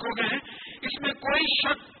شریک ہو گئے ہیں، اس میں کوئی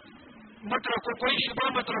شک مت رکھو، کوئی شبہ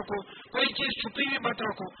مت رکھو، کوئی چیز چھپی ہوئی مت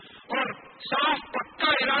رکھو، اور صاف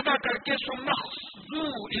پکا ارادہ کر کے سمخذو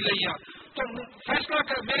الیہ، تو فیصلہ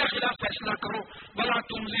کر میرے خلاف فیصلہ کرو، بلا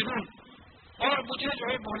تنظرون، اور مجھے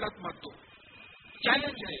جو ہے مہلت مت دو.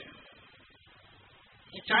 چیلنج ہے،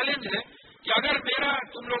 یہ چیلنج ہے کہ اگر میرا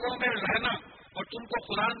تم لوگوں میں رہنا اور تم کو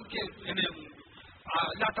قرآن کے یعنی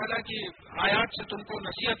اللہ تعالیٰ کی آیات سے تم کو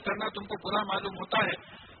نصیحت کرنا تم کو برا معلوم ہوتا ہے،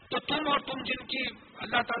 تو تم اور تم جن کی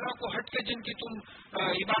اللہ تعالیٰ کو ہٹ کے جن کی تم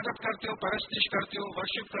عبادت کرتے ہو، پرستش کرتے ہو،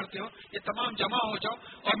 ورشپ کرتے ہو، یہ تمام جمع ہو جاؤ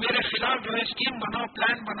اور میرے خلاف جو ہے اسکیم بناؤ،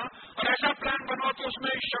 پلان بناؤ، اور ایسا پلان بناؤ کہ اس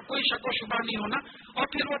میں کوئی شک و شبہ نہیں ہونا،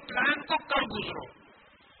 اور پھر وہ پلان کو کر گزرو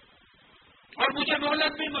اور مجھے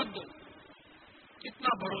مہلت بھی مت دو.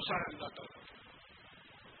 اتنا بھروسہ ہے اللہ تعالیٰ.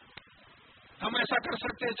 ہم ایسا کر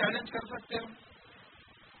سکتے ہیں، چیلنج کر سکتے ہیں،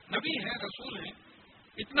 نبی ہیں، رسول ہیں،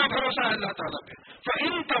 اتنا بھروسہ ہے اللہ تعالیٰ پہ.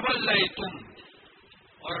 فَإِن تَوَلَّيْتُمْ،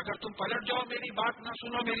 اور اگر تم پلٹ جاؤ، میری بات نہ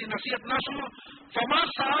سنو، میری نصیحت نہ سنو، فَمَا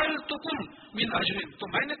سَأَلْتُكُمْ مِنْ أَجْرٍ، تو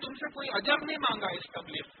میں نے تم سے کوئی اجر نہیں مانگا اس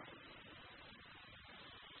تبلیغ کا.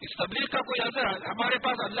 اس تبلیغ کا کوئی اثر ہے؟ ہمارے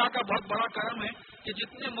پاس اللہ کا بہت بڑا کرم ہے کہ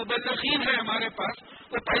جتنے مبلغین ہیں ہمارے پاس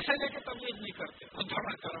وہ پیسے لے کے تبلیغ نہیں کرتے، بہت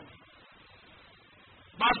بڑا کرم ہے.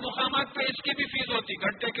 بعض مقامات پہ اس کی بھی فیس ہوتی،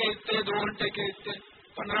 گھنٹے کے اتنے، 2 گھنٹے کے اتنے،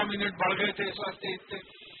 15 منٹ بڑھ گئے تھے اس واسطے اتنے.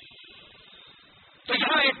 تو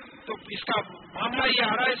یہاں ایک تو اس کا معاملہ یہ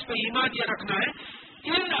آ رہا ہے، اس پہ ایمان یہ رکھنا ہے،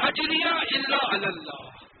 ان اجریہ الا علی اللہ،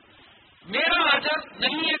 میرا اجر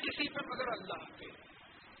نہیں ہے کسی پہ مگر اللہ پہ.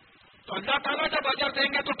 تو اللہ تعالیٰ جب اجر دیں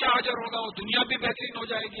گے تو کیا اجر ہوگا؟ وہ دنیا بھی بہترین ہو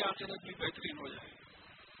جائے گی، آخرت بھی بہترین ہو جائے گی.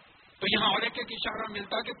 تو یہاں اور ایک اشارہ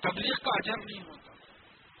ملتا کہ تبلیغ کا اجر نہیں ہوتا،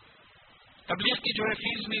 تبلیغ کی جو ہے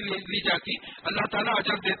فیس نہیں لی جاتی، اللہ تعالیٰ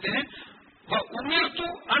اجر دیتے ہیں. وَأُمِرْتُ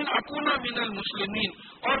أَنْ أَكُونَ مِنَ الْمُسْلِمِينَ،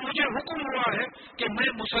 اور مجھے حکم ہوا ہے کہ میں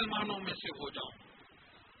مسلمانوں میں سے ہو جاؤں.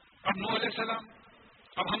 اب نوح علیہ السلام،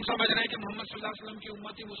 اب ہم سمجھ رہے ہیں کہ محمد صلی اللہ علیہ وسلم کی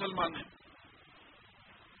امت ہی مسلمان ہے.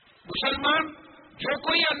 مسلمان جو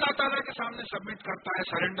کوئی اللہ تعالیٰ کے سامنے سبمٹ کرتا ہے،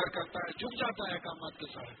 سرنڈر کرتا ہے، جھک جاتا ہے احکامات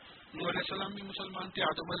کے ساتھ. نوح علیہ السلام بھی مسلمان تھے،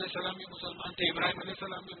 آدم علیہ السلام بھی مسلمان تھے، ابراہیم علیہ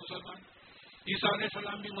السلام بھی مسلمان، عیسیٰ علیہ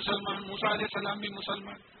السلام بھی مسلمان، موسیٰ علیہ السلام بھی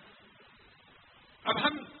مسلمان. اب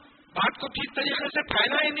ہم بات کو ٹھیک طریقے سے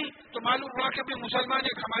پھیلا ہی نہیں تو معلوم ہوا کہ مسلمان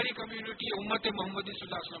ایک ہماری کمیونٹی امت محمدی صلی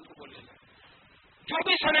اللہ علیہ وسلم کو بولے گا. جو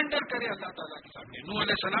بھی سرنڈر کرے اللہ تعالیٰ کے سامنے. نوح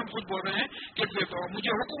علیہ السلام خود بول رہے ہیں کہ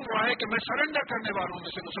مجھے حکم ہوا ہے کہ میں سرنڈر کرنے والوں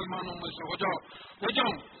میں سے مسلمانوں میں سے ہو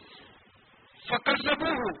جاؤں.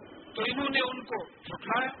 فکذبوہ، تو انہوں نے ان کو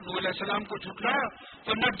جھٹلایا، نوح علیہ السلام کو جھٹلایا.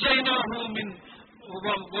 فنجیناہ من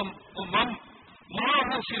ومن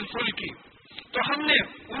فی الفلک، تو ہم نے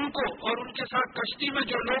ان کو اور ان کے ساتھ کشتی میں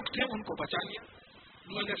جو لوگ تھے ان کو بچا لیا.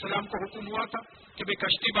 نوح علیہ السلام کو حکم ہوا تھا کہ بھئی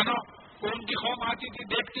کشتی بناؤ. وہ ان کی قوم آتی تھی،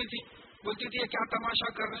 دیکھتی تھی، بولتی تھی یہ کیا تماشا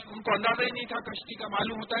کر رہے ہیں. ان کو اندازہ ہی نہیں تھا کشتی کا.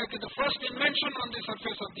 معلوم ہوتا ہے کہ the first invention on the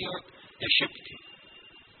surface of the earth یہ شپ تھی،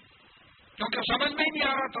 کیونکہ سمجھ میں ہی نہیں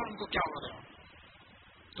آ رہا تھا ان کو کیا ہو رہا.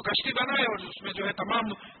 تو کشتی بنائے اور اس میں جو ہے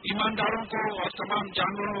تمام ایمانداروں کو اور تمام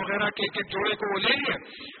جانوروں وغیرہ کے ایک جوڑے کو وہ لے لیے.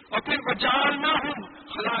 اور پھر وجعلناہم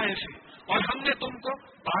خلائف، اور ہم نے تم کو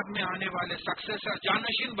بعد میں آنے والے سکسیسر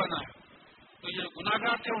جانشین بنایا. تو یہ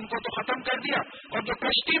گناہگار تھے ان کو تو ختم کر دیا، اور جو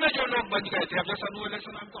کشتی میں جو لوگ بچ گئے تھے، اب جیسا نوح علیہ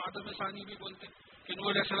السلام کو آدم ثانی بھی بولتے کہ نوح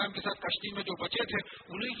علیہ السلام کے ساتھ کشتی میں جو بچے تھے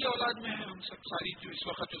انہی کی اولاد میں ہیں ہم سب. ساری جو اس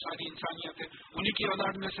وقت جو ساری انسانیت ہے انہی کی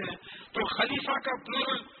اولاد میں سے ہیں. تو خلیفہ کا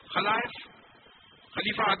پلورل خلائف،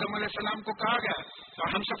 خلیفہ آدم علیہ السلام کو کہا گیا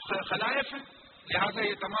اور ہم سب خلائف ہیں. لہٰذا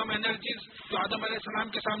یہ تمام انرجیز جو آدم علیہ السلام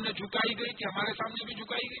کے سامنے جھکائی گئی تھی ہمارے سامنے بھی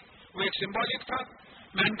جھکائی گئی. وہ ایک سمبولک تھا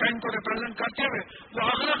مینکائنڈ کو ریپرزینٹ کرتے ہوئے. وہ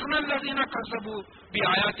اغرقنا الذین کذبوا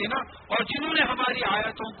بآیاتنا، اور جنہوں نے ہماری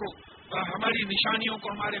آیتوں کو، ہماری نشانیوں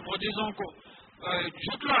کو، ہمارے معجزوں کو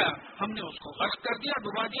جھٹلایا، ہم نے اس کو غرق کر دیا،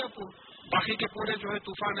 ڈبا دیا. باقی کے پورے جو ہے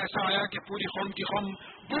طوفان ایسا آیا کہ پوری قوم کی قوم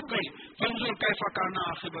ڈوب گئی. فانظر کیف کان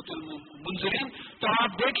عاقبۃ المنذرین، تو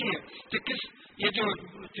آپ دیکھیے کہ یہ جو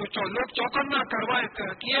لوگ چوکنا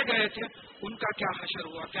کیے گئے تھے ان کا کیا حشر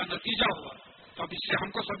ہوا، کیا نتیجہ ہوا. تو اب اس سے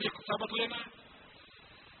ہم کو سبق لینا ہے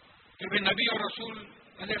کہ بھی نبی اور رسول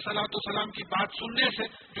علیہ الصلوۃ والسلام کی بات سننے سے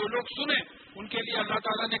جو لوگ سنے ان کے لیے اللہ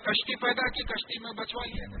تعالیٰ نے کشتی پیدا کی، کشتی میں بچا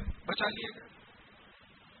لیے گئے.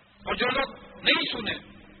 اور جو لوگ نہیں سنے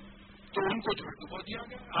تو ان کو جو ڈبو دیا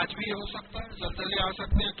گیا. آج بھی یہ ہو سکتا ہے، زلزلے آ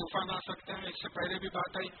سکتے ہیں، طوفان آ سکتے ہیں. اس سے پہلے بھی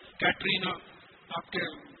بات آئی کیٹرینا، آپ کے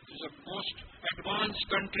most advance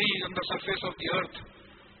country on the surface of the earth,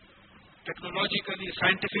 technologically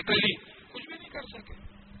scientifically کچھ بھی نہیں کر سکے.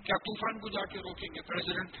 کیا طوفان کو جا کے روکیں گے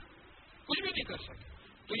پریزیڈنٹ؟ کچھ بھی نہیں کر سکے.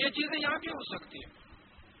 تو یہ چیزیں یہاں بھی ہو سکتی ہیں.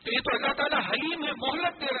 تو یہ تو اللہ تعالیٰ حلیم ہے،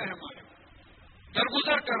 مہلت دے رہے ہیں، ہمارے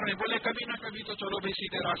درگزر کر رہے ہیں. بولے کبھی نہ کبھی تو چلو بھائی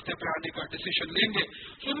سیدھے راستے پہ آنے کا ڈیسیشن لیں گے.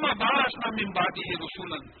 ثم بعثنا من بعده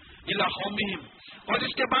رسولا الى قومهم، اور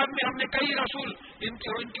اس کے بعد میں ہم نے کئی رسول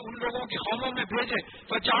ان لوگوں کی قوموں میں بھیجے.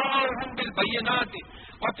 فجاءهم بالبينات،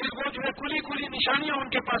 اور پھر وہ جو ہے کھلی نشانیاں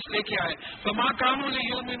ان کے پاس لے کے آئے. فما كانوا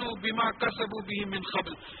ليؤمنوا بما كذبوا به من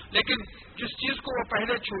قبل، لیکن جس چیز کو وہ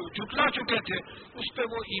پہلے جھٹلا چکے تھے اس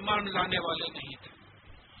پہ وہ ایمان لانے والے نہیں تھے.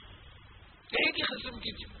 ایک ہی قسم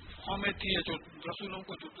کی قومیں تھی جو رسولوں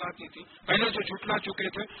کو جھٹلاتی تھی. پہلے جو جھٹلا چکے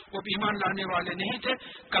تھے وہ ایمان لانے والے نہیں تھے.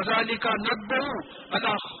 کذالک نطبع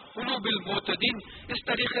علی قلوب المعتدین، اس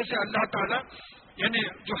طریقے سے اللہ تعالیٰ یعنی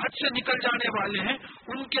جو حد سے نکل جانے والے ہیں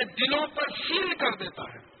ان کے دلوں پر سیل کر دیتا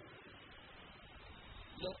ہے.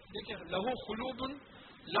 دیکھیے لہو قلوب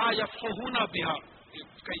لا یفقہون بہا،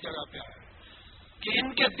 کئی جگہ پہ آیا ہے کہ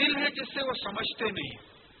ان کے دل ہے جس سے وہ سمجھتے نہیں.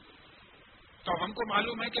 تو ہم کو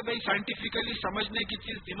معلوم ہے کہ بھئی سائنٹیفکلی سمجھنے کی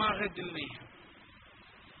چیز دماغ ہے، دل نہیں ہے.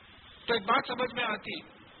 تو ایک بات سمجھ میں آتی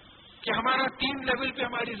کہ ہمارا 3 لیول پہ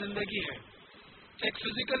ہماری زندگی ہے. ایک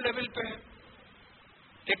فزیکل لیول پہ ہے،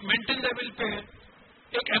 ایک مینٹل لیول پہ ہے،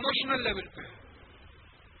 ایک ایموشنل لیول پہ ہے.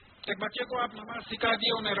 ایک بچے کو آپ نماز سکھا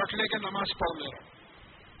دیے، انہیں رکھ لے کے نماز پڑھ لے رہے.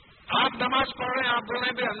 آپ نماز پڑھ رہے ہیں، آپ بول رہے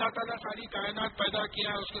ہیں بھائی اللہ تعالیٰ ساری کائنات پیدا کیا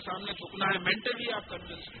ہے، اس کے سامنے جھکنا ہے. مینٹلی آپ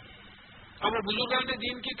کنوینس ہیں. اب وہ بزرگان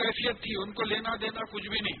دین کی کیفیت تھی، ان کو لینا دینا کچھ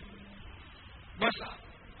بھی نہیں، بس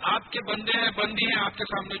آپ کے بندے ہیں، بندی ہیں، آپ کے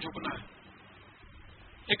سامنے جھکنا ہے.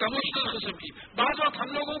 ایک ایموشنل قسم کی. بعض وقت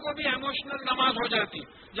ہم لوگوں کو بھی ایموشنل نماز ہو جاتی،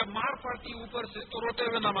 جب مار پڑتی اوپر سے تو روتے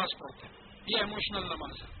ہوئے نماز پڑھتے. یہ ایموشنل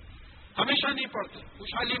نماز ہے. ہمیشہ نہیں پڑھتے،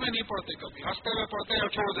 خوشحالی میں نہیں پڑھتے، کبھی ہنستے ہوئے پڑھتے یا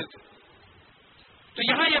چھوڑ دیتے. تو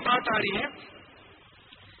یہاں یہ بات آ رہی ہے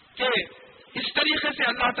کہ اس طریقے سے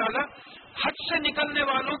اللہ تعالیٰ حد سے نکلنے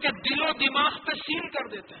والوں کے دل و دماغ پہ سیل کر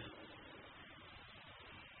دیتے ہیں.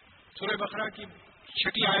 سورہ بقرہ کی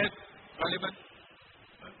 6 آیت غالباً،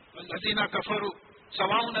 الذین کفروا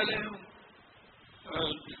سواء علیہم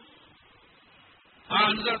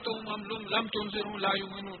انذرتہم ام لم تنذرہم لا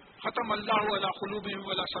یؤمنون ختم اللہ علی قلوبہم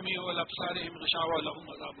ولا سمع ولا ابصارہم غشاوہ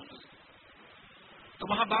لہم عذاب عظیم. تو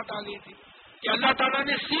وہاں بات آ گئی تھی کہ اللہ تعالیٰ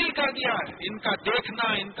نے سیل کر دیا ہے ان کا دیکھنا،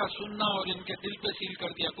 ان کا سننا، اور ان کے دل پہ سیل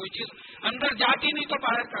کر دیا. کوئی چیز اندر جاتی نہیں تو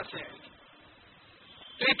باہر کیسے آئے گی.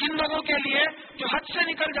 تو ایک ان لوگوں کے لیے جو حد سے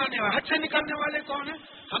نکل جانے والے، حد سے نکلنے والے کون ہیں؟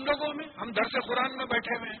 ہم لوگوں میں. ہم درس قرآن میں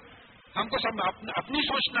بیٹھے ہوئے ہیں، ہم کو سب اپنی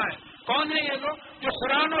سوچنا ہے. کون ہے یہ لوگ جو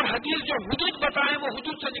قرآن اور حدیث جو حدود بتائیں وہ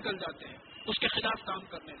حدود سے نکل جاتے ہیں, اس کے خلاف کام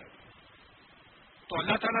کرنے لگے. تو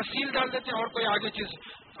اللہ تعالیٰ سیل ڈال دیتے ہیں, اور کوئی آگے چیز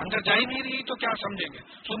اندر جا ہی نہیں رہی تو کیا سمجھیں گے.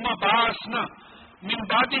 ثم بعثنا من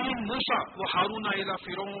بعدهم موسیٰ وہارون الی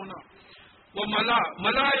فرعون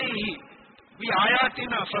وملئہ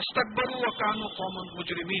بآیاتنا فاستکبروا وکانوا قوما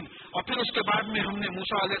مجرمین. اور پھر اس کے بعد میں ہم نے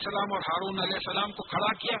موسیٰ علیہ السلام اور ہارون علیہ السلام کو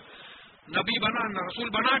کھڑا کیا, نبی بنا, رسول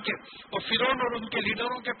بنا کے, اور فرعون اور ان کے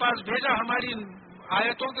لیڈروں کے پاس بھیجا ہماری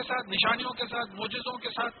آیتوں کے ساتھ, نشانیوں کے ساتھ, معجزوں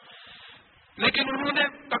کے ساتھ. لیکن انہوں نے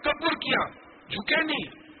تکبر کیا, جھکے نہیں,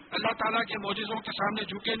 اللہ تعالیٰ کے معجزوں کے سامنے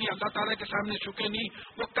جھکے نہیں, اللہ تعالیٰ کے سامنے جھکے نہیں.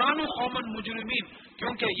 وہ کانوا قوما مجرمین,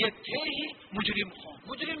 کیونکہ یہ تھے ہی مجرم قوم.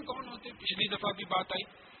 مجرم کون ہوتے؟ پچھلی دفعہ بھی بات آئی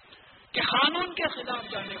کہ قانون کے خلاف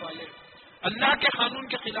جانے والے, اللہ کے قانون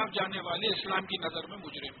کے خلاف جانے والے اسلام کی نظر میں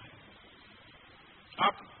مجرم ہیں.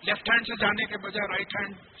 آپ لیفٹ ہینڈ سے جانے کے بجائے رائٹ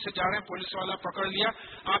ہینڈ سے جا رہے ہیں, پولیس والا پکڑ لیا,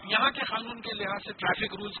 آپ یہاں کے قانون کے لحاظ سے,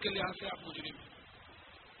 ٹریفک رولز کے لحاظ سے آپ مجرم ہیں.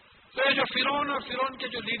 تو یہ جو فرعون اور فرعون کے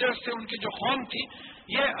جو لیڈرز تھے, ان کی جو قوم تھی,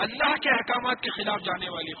 یہ اللہ کے احکامات کے خلاف جانے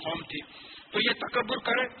والی قوم تھی. تو یہ تکبر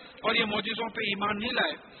کرے اور یہ معجزوں پہ ایمان نہیں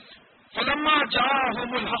لائے. فلما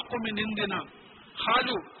جاءهم الحق من عندنا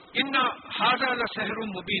قالوا ان هذا لسحر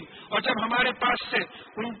مبین. اور جب ہمارے پاس سے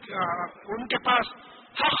ان کے پاس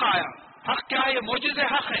حق آیا, حق کیا ہے؟ یہ معجزے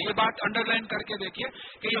حق ہے. یہ بات انڈر لائن کر کے دیکھیے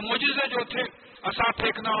کہ یہ معجزے جو تھے, عصا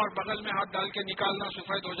پھینکنا اور بغل میں ہاتھ ڈال کے نکالنا,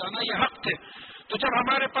 سفید ہو جانا, یہ حق تھے. تو جب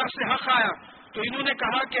ہمارے پاس سے حق آیا تو انہوں نے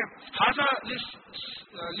کہا کہ ھذا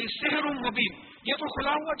لسحر مبین, یہ تو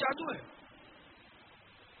کھلا ہوا جادو ہے.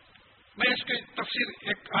 میں اس کی تفسیر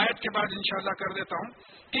ایک آیت کے بعد انشاءاللہ کر دیتا ہوں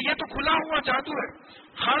کہ یہ تو کھلا ہوا جادو ہے.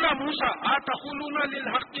 قال موسیٰ اتقولون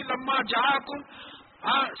للحق لما جاءکم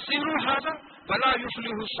سحر ھذا ولا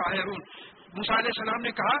یفلح الساحرون. موسیٰ علیہ السلام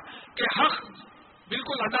نے کہا کہ حق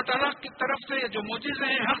بالکل اللہ تعالیٰ کی طرف سے جو معجزے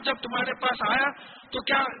ہیں, حق جب تمہارے پاس آیا تو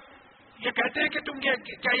کیا یہ کہتے ہیں کہ تم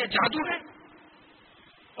کیا یہ جادو ہے؟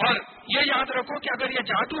 اور یہ یاد رکھو کہ اگر یہ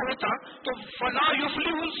جادو ہوتا تو فلا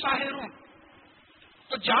یفلح الساحرون,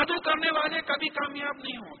 تو جادو کرنے والے کبھی کامیاب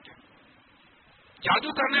نہیں ہوتے.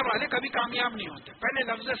 جادو کرنے والے کبھی کامیاب نہیں ہوتے. پہلے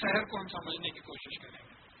لفظ سحر کو ہم سمجھنے کی کوشش کریں گے.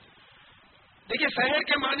 دیکھیے, سحر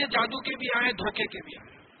کے معنی جادو کے بھی آئے, دھوکے کے بھی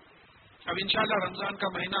آئے. اب انشاءاللہ رمضان کا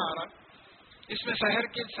مہینہ آ رہا, اس میں سحر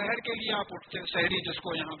کے لیے آپ اٹھتے ہیں, سحری جس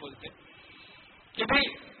کو یہاں بولتے ہیں, کہ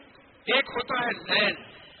بھائی ایک ہوتا ہے لیل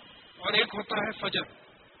اور ایک ہوتا ہے فجر.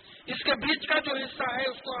 اس کے بیچ کا جو حصہ ہے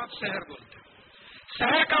اس کو آپ سحر بولتے ہیں.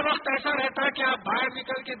 سحر کا وقت ایسا رہتا ہے کہ آپ باہر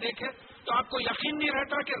نکل کے دیکھیں تو آپ کو یقین نہیں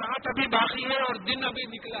رہتا کہ رات ابھی باقی ہے اور دن ابھی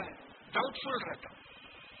نکلا ہے, ڈاؤٹ فل رہتا.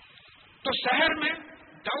 تو سحر میں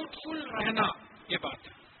ڈاؤٹ فل رہنا یہ بات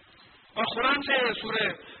ہے. اور قرآن سے سورہ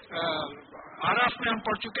آراف میں ہم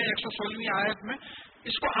پڑھ چکے ہیں 116ویں آیت میں,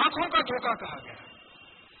 اس کو آنکھوں کا دھوکہ کہا گیا.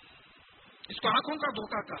 اس کو آنکھوں کا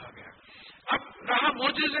دھوکہ کہا گیا. اب رہا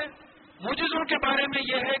معجزے, معجزوں کے بارے میں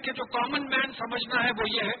یہ ہے کہ جو کامن مین سمجھنا ہے وہ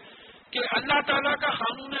یہ ہے کہ اللہ تعالیٰ کا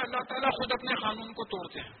قانون ہے, اللہ تعالیٰ خود اپنے قانون کو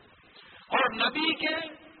توڑتے ہیں, اور نبی کے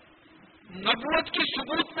نبوت کی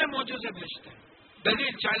ثبوت میں معجزے بھیجتے ہیں.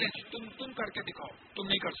 دلیل, چیلنج, تم کر کے دکھاؤ, تم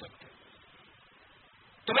نہیں کر سکتے.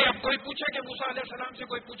 تو بھائی اب کوئی پوچھے کہ موسیٰ علیہ السلام سے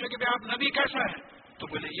کوئی پوچھے کہ بھائی آپ نبی کیسا ہے, تو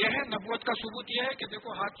بولے یہ ہے نبوت کا ثبوت یہ ہے کہ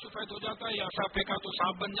دیکھو ہاتھ سفید ہو جاتا ہے, یا عصا پھینکا تو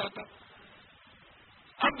سانپ بن جاتا.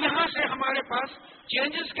 اب یہاں سے ہمارے پاس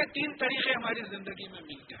چینجز کے 3 طریقے ہماری زندگی میں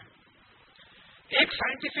ملتے ہیں. ایک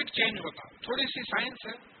سائنٹیفک چینج ہوتا, تھوڑی سی سائنس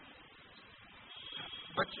ہے,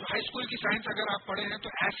 ہائی اسکول کی سائنس اگر آپ پڑھے ہیں تو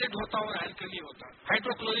ایسڈ ہوتا اور الکلی ہوتا.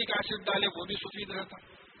 ہائیڈروکلورک ایسڈ ڈالے وہ بھی سفید رہتا,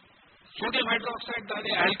 سوڈیم ہائیڈرو آکسائڈ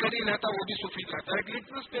ڈالے الکلی رہتا وہ بھی سفید رہتا. ایک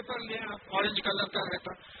لٹمس پیپر لیں آپ, اورنج کلر کا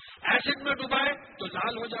رہتا, ایسڈ میں ڈبائے تو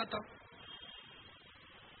لال ہو جاتا,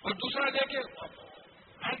 اور دوسرا لے کے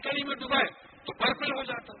الکلی میں ڈبائے تو پرپل ہو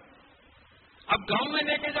جاتا. اب گاؤں میں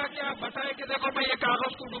لے کے جا کے آپ بتائیں کہ دیکھو بھائی یہ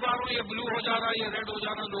کاغذ کو ڈبا رہا ہوں, یہ بلو ہو جا رہا ہے, یہ ریڈ ہو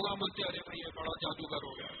جا رہا ہے, لوگ بولتے ارے بھائی یہ بڑا جادوگر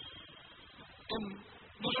ہو گیا. تم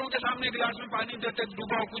دوسروں کے سامنے گلاس میں پانی دیتے,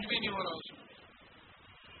 ڈباؤ, کچھ بھی نہیں ہو رہا اس میں.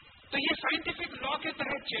 تو یہ سائنٹیفک لا کے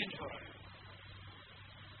تحت چینج ہو رہا ہے,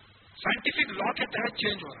 سائنٹیفک لا کے تحت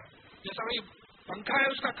چینج ہو رہا ہے. جیسا بھائی پنکھا ہے,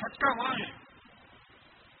 اس کا کھٹکا وہاں ہے.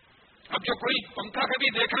 اب جو کوئی پنکھا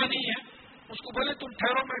کبھی دیکھا نہیں ہے اس کو بولے تم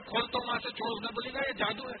ٹھہرو میں کھولتا ہوں وہاں سے چھوڑ, اس نے بولے گا یہ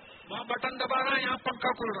جادو ہے, وہاں بٹن دبا رہا ہے, یہاں پنکھا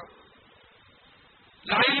کھل رہا.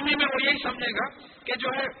 لاعلمی میں وہ یہی سمجھے گا کہ جو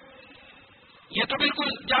ہے یہ تو بالکل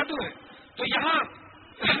جادو ہے. تو یہاں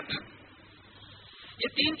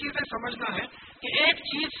یہ 3 چیزیں سمجھنا ہے کہ ایک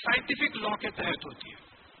چیز سائنٹیفک لا کے تحت ہوتی ہے,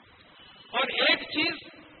 اور ایک چیز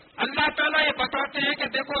اللہ تعالیٰ یہ بتاتے ہیں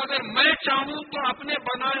کہ دیکھو اگر میں چاہوں تو اپنے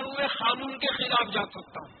بنائے ہوئے قانون کے خلاف جا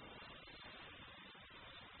سکتا ہوں.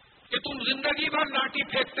 کہ تم زندگی بھر لاٹھی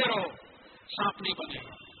پھینکتے رہو، سانپ نہیں بنے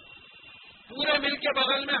گا. پورے مل کے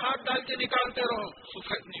بغل میں ہاتھ ڈال کے نکالتے رہو،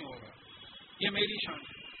 سفید نہیں ہوگا. یہ میری شان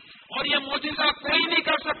ہے. اور یہ معجزہ کوئی نہیں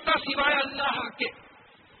کر سکتا سوائے اللہ کے.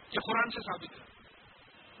 یہ قرآن سے ثابت ہے.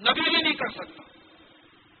 نبی بھی نہیں کر سکتا،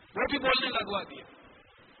 وہ بھی بولنے لگوا دیا.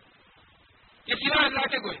 یہ سوائے اللہ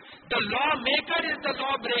کے کوئی. دا لا maker is the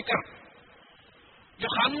law breaker. جو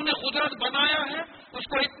قانون قدرت بنایا ہے اس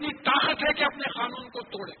کو اتنی طاقت ہے کہ اپنے قانون کو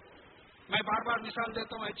توڑے. میں بار بار مثال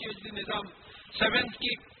دیتا ہوں. HHD نظام 7th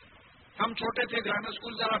کی، ہم چھوٹے تھے، گرامر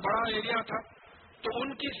اسکول ذرا بڑا ایریا تھا، تو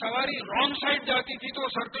ان کی سواری رانگ سائڈ جاتی تھی تو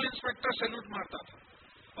سرکل انسپیکٹر سیلوٹ مارتا تھا،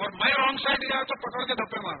 اور میں رانگ سائڈ گیا تو پکڑ کے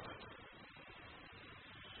دھپے مارتا تھا.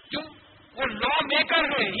 کیوں؟ وہ لا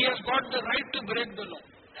میکر ہے. He has got the right to break the لا.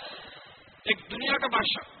 ایک دنیا کا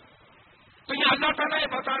بادشاہ. تو یہ اللہ تعالیٰ یہ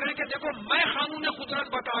بتا رہے ہیں کہ دیکھو میں قانون قدرت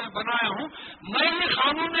بنایا ہوں، میں یہ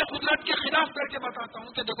قانون قدرت کے خلاف کر کے بتاتا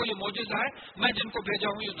ہوں کہ دیکھو یہ معجزہ ہے، میں جن کو بھیجا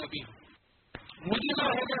ہوں یہ نبی ہوں. معجزہ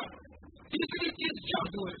ہو گیا. تیسری چیز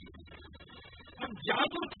جادو ہے. اب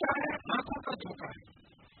جادو کیا ہے؟ آنکھوں کا دھوکہ ہے.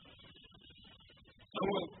 تو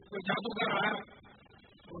کوئی جادوگر آیا،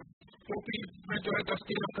 ٹوپی میں جو ہے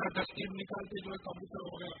دستیر کا دستیر نکال کے جو ہے کبوتر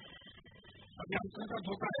ہو گیا. ابھی آنکھوں کا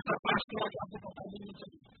دھوکہ ایسا پاس کیا کہ آپ کو پتا بھی نہیں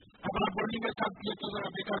چلے. اب آپ بولی کے ساتھ یہ تو ذرا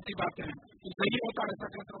بیکار کی باتیں ہیں، یہ صحیح ہوتا ہے ایسا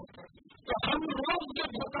کیسا ہوتا ہے. تو ہم لوگ جو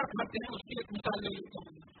دھوکہ کھاتے ہیں اس کی ایک مثال لے لیتا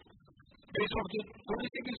ہوں. بیس آف جو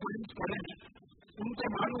تھوڑی سی بھی سائنس پڑھے ہیں ان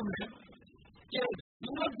کو معلوم ہے کہ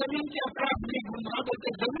سورج زمین کے اطراف نہیں گھوم رہا،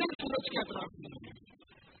 بلکہ زمین سورج کے اطراف نہیں ہے.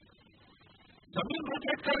 زمین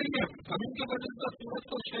روٹیٹ کر رہی ہے، زمین کے وجہ سے سورج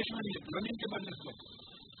کو اسٹیشنری ہے، زمین کے وجہ سے.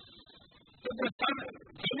 تو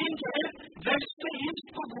زمین جو ہے ویسٹ سے ایسٹ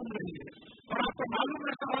کو گھوم رہی ہے، اور آپ کو معلوم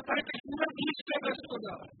ایسا ہوتا ہے کہ سورج ایسٹ سے ویسٹ کو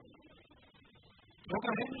جا رہا ہے.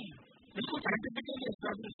 دھوکہ ہے نہیں، بالکل سائنٹیفکلی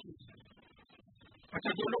اسٹیبلش کی.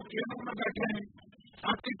 اچھا، جو لوگ ٹرینوں میں بیٹھے ہیں،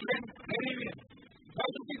 آپ کی ٹرین ٹھہری ہوئی ہے،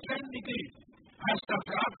 بازو کی ٹرین نکلی، ایسا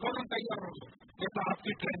آپ فوراً تیار ہو گئے جیسا آپ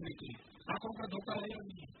کی ٹرین نکلی. آنکھوں کا دھوکہ ہے یا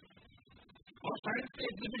نہیں؟ اور سائنس کے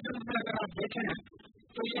ایگزیبیشن میں اگر آپ دیکھیں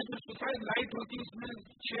تو یہ جو سفید لائٹ ہوتی ہے اس میں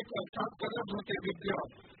 6-7 کلر ہوتے ہیں، وبیا،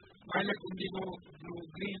 وائلٹ، انڈیگو، بلو،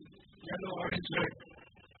 گرین، یلو، آرنج، ریڈ.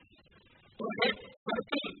 تو ایک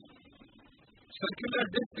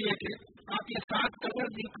سرکولر ڈسک لے کے آپ یہ 7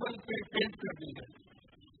 کلر اکول پہ پینٹ کر دیں گے.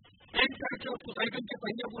 پینٹ کر کے اس کو سائیکل کے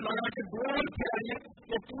پہیے کو لگا کے گول پھیرائیے،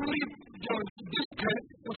 وہ پوری جو ڈسک ہے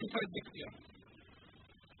وہ سفید دکھ گیا.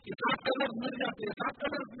 یہ 7 کلر مل جاتے ہیں. 7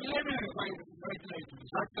 کلر ملے میں وائٹ لائٹ میں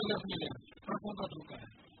 7 کلر ملے. آنکھوں کا دھوکہ ہے.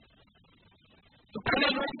 تو پہلے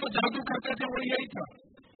لوگ تو جادو کرتے تھے وہ یہی تھا.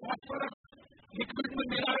 بہت فرق لکوڈ میں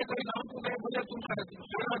ملا ہے. کوئی گاؤں کو گئے بولے تم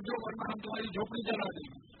جو ورنہ ہم تمہاری جھوپڑی جلا دیں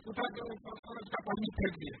گے. اٹھا کے وہ فاسفورس کا پانی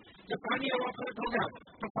پھینک دیا. جب پانی ایواپوریٹ ہو گیا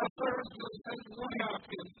تو فاسفورس وہ ہے آپ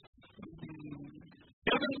کے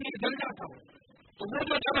جگہ میں جل جاتا ہو. تو وہ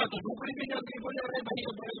جو چلا تو جھوپڑی بھی جل گئی. بولے ارے بھائی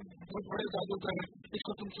بہت بڑے جادوگر ہیں، اس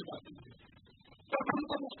کو تم سے بات نہیں. تو ہم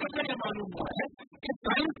کو مستقل یہ معلوم ہوا ہے کہ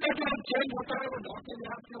سائنس کا جو چینج ہوتا ہے وہ لا کے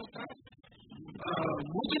لحاظ سے ہوتا ہے.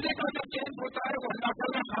 معجزے کا جو چینج ہوتا ہے وہ اللہ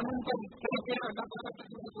تعالیٰ قانون کو توڑ کے اللہ تعالیٰ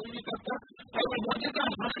تک کوئی نہیں کرتا. اور وہ معجزہ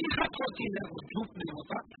حقیقت ہوتی ہے، وہ جھوٹ نہیں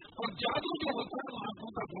ہوتا. اور جادو جو ہوتا ہے وہ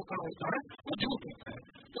آنکھوں کا دھوکہ ہوتا ہے، وہ جھوٹ ہوتا ہے.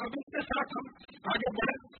 تو اب اس کے ساتھ ہم آگے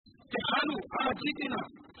بڑھیں کہ خالو آج جیتنا.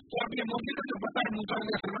 تو اب یہ معجزہ جو بتایا موسیٰ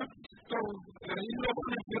علیہ السلام، تو ان لوگوں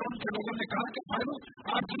نے، فرعون کے لوگوں نے کہا کہ خالو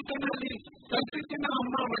آج جیتنا لی تلفتنا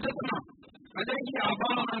اما وجدنا علیہ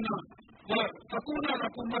آباءنا وتکون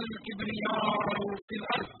لکم الکبریاء فی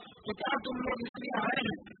الارض. تو کیا تم لوگ اس لیے آئے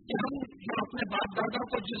ہیں کہ ہم جو اپنے باپ دادا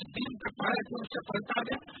کو جس دین پہ پائے تھے اس سے پلٹا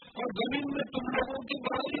دیں اور زمین میں تم لوگوں کی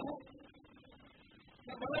بڑائی ہو؟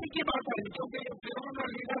 بڑائی کی بات آئی کیونکہ یہ فرعون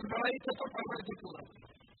اور لیڈر بڑائی سے تو پرور کی پورا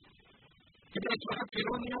کہ اس وقت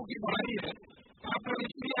فرعونیوں کی بڑائی ہے. آپ لوگ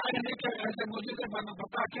اس لیے آئے ہیں کہ ایسے معجزے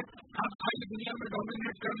بتا کے آپ ساری دنیا میں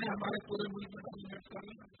ڈومینیٹ کر لیں، ہمارے پورے ملک میں ڈومینیٹ کر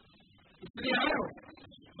لیں. اس لیے آئے ہو.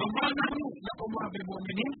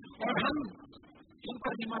 بمؤمنین، اور ہم تم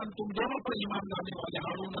پر ایمان، تم دونوں پر ایمان لانے والے،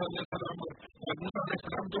 ہارون علیہ السلام اور موسیٰ علیہ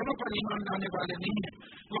السلام دونوں پر ایمان لانے والے نہیں ہیں.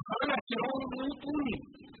 وہ قال فرعون اوتونی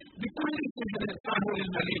بکل ساحر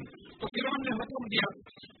علیم. تو فرعون نے حکم دیا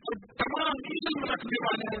تو تمام علم رکھنے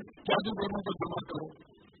والے جادوگروں کو جمع کرو،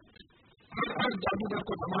 ہر جادوگر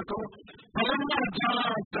کو جمع کرو. فلما جاء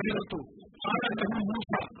السحرة قال لهم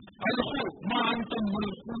موسى القوا ما انتم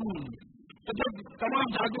ملقون. تو جب تمام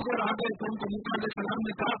جادوگر آ گئے تو ان کو موسیٰ علیہ السلام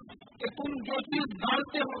نے کہا کہ تم جو چیز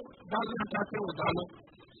ڈالتے ہو، ڈالنا چاہتے ہو ڈالو.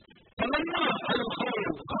 فلما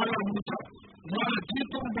القوا قال موسى ما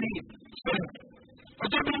جئتم به سحر. اور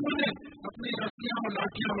جب انہوں نے اپنی رسیاں اور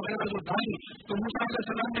لاٹیاں وغیرہ جو ڈالی تو موسیٰ علیہ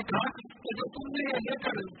السلام نے کہا کہا کہ جو تم نے یہ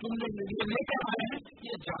لے کر آئے ہیں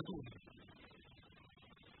یہ جادو ہے.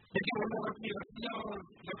 لیکن وہ لوگ اپنی رسیاں اور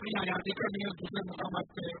لکڑیاں یہاں ذکر نہیں ہے، دوسرے مقامات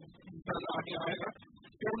پہ آگے آئے گا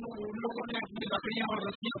کہ ان لوگوں نے اپنی لکڑیاں اور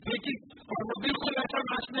رسیاں پھینکی اور وہ بالکل ایسا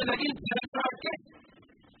ناچنے لگی جیسا کہ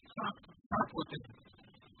سانپ ہوتے ہیں.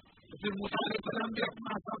 پھر موسیٰ علیہ السلام بھی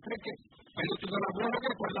اپنا عصا پھینکے. پہلے تو ذرا وہ ہو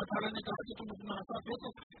گئے تو اللہ تعالیٰ نے کہا کہ تم اپنا عصا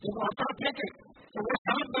پھینکو. جب وہ عصا پھینکے تو وہ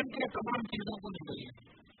سانپ بن کے تمام چیزوں کو نکلی.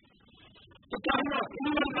 تو کیا ہوا؟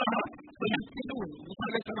 موسیٰ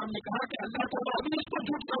علیہ السلام نے کہا کہ اللہ تعالیٰ ابھی اس کو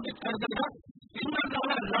جھوٹ ثابت کر دے گا.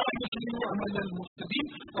 عمل المفسدین،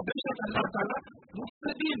 اور بے شک اللہ تعالیٰ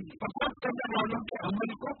مفسدین فساد کرنے والوں کے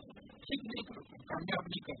عمل کو ٹھیک نہیں کرتا، کامیاب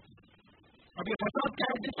نہیں کرتا. اب یہ فساد کیا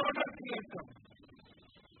ہے؟ ڈس آرڈر کریٹ کرنا.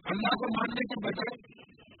 اللہ کو ماننے کے بجائے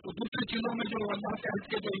تو دوسری چیزوں میں جو اللہ سے ہٹ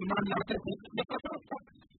کے جو ایمان لاتے تھے یہ فساد تھا.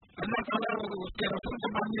 اللہ تعالیٰ اس کے رسول کو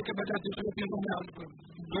ماننے کے بجائے دوسری چیزوں میں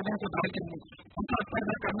لوگوں کو ڈال کے فساد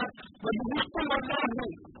پیدا کرنا. وہ مشکل اللہ ہے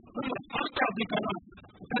کا بھی کرنا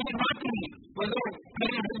بات نہیں. وہ لوگ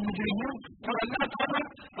مجرمون، اور اللہ تعالیٰ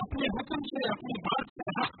اپنے حکم سے اپنی بات سے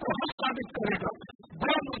حق کو حق ثابت کرے گا.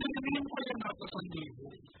 بڑے مجرمین کو یہ ناپسند نہیں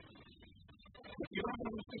ہو.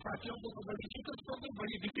 اس کے ساتھیوں کو تو بڑی شکست ہوگی،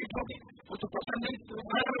 بڑی ڈفیٹ ہوگی، وہ تو پسند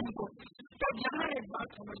نہیں آیا ان کو. تب یہاں ایک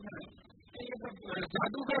بات سمجھنا ہے کہ یہ جب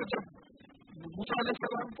جادوگر، جب موسیٰ علیہ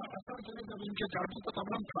السلام کا اثر جو ہے جب ان کے جادو کو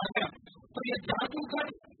تمام کھا گیا تو یہ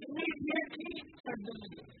جادوگر امیڈیٹلی سجدے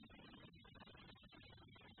میں گئے.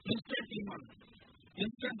 انسٹنٹ ایمان،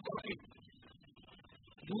 انسٹنٹ کافی.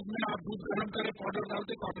 دودھ میں آپ دودھ گرم کرے پاؤڈر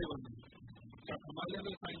ڈالتے کافی بنتے. کیا ہمارے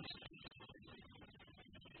لیے سائنس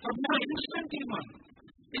اب یہاں انسٹنٹ ایمان.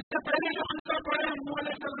 اس سے پہلے جو ان کا پڑھے نوح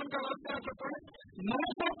علیہ السلام کا واقعہ سے پڑھے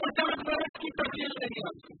 950 برس کی تبدیل رہی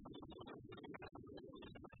آپ کو.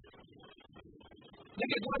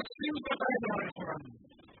 لیکن دو ایکسٹریم بتائے جا رہے ہیں قرآن میں.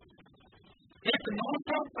 ایک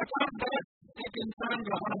 950 برس ایک انسان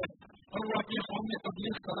رہا ہے اور وہ اپنی قوم میں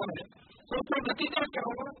تبدیل کرا ہے، تو اس کا نتیجہ کیا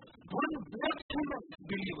ہوگا؟ ون بہت فل آف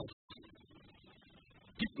بلیورس.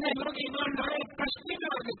 کتنے لوگ ایمان لائے کشتی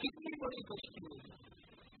میں آگے، کتنی بڑی کشتی ہوگی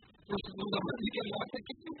اس گردمندی کے لحاظ سے،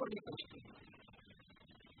 کتنی بڑی کشتی.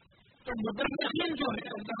 تو مدرسین جو ہے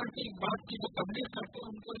اللہ کی بات کی جو تبلیغ کرتے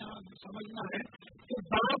ہیں ان کو یہاں سمجھنا ہے کہ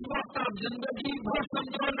بعض وقت آپ زندگی بھر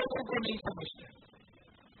سمجھا لوگوں کو نہیں سمجھتے،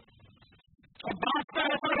 اور بات کا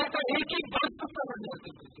ایسا رہتا ہے ایک ہی بات کو سمجھ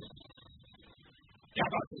جاتے تھے. کیا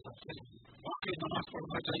بات ہے؟ سب سے واقعی نماز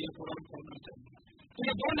پڑھنا چاہیے، قرآن پڑھنا چاہیے. تو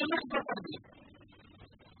یہ دو لمٹ بتا دی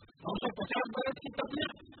 950 برس کی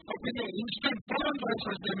تبلیغ اور پھر یہ انسٹنٹ فوراً جو ہے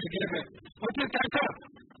سجدے میں گر گئے. اور پھر کیسا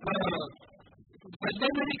سجدے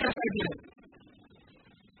میں بھی کیسے گرے؟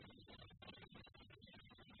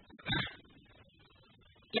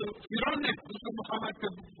 کہ فرعون نے دوسرے مقامات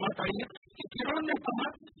پہ بات آئی ہے کہ فرعون نے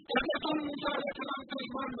کہا کہ اگر تم موسیٰ علیہ السلام کا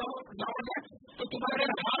ایمان لاؤ گے تو تمہارے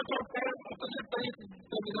ہاتھ اور پیر اپوزٹ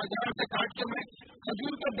طریقے سے کاٹ کے میں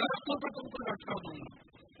کھجور کے درختوں پر تم کو لٹکا دوں گا.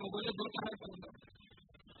 تو بولے دو چاہے کروں گا.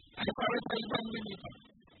 ایسا ویسا ایمان میں نہیں تھا.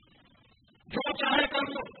 جو چاہے کر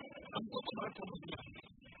لو، ہم کو تمہارا سمجھ میں آئے.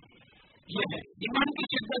 یہ ہے ایمان کی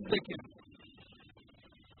شدت. دیکھیں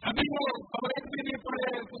ابھی وہ قواعد بھی نہیں پڑھے،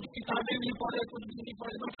 کچھ کتابیں نہیں پڑھے، کچھ بھی نہیں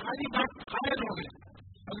پڑھے، بس خالی بات قائل ہو گئے.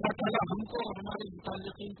 اللہ تعالیٰ ہم کو اور ہمارے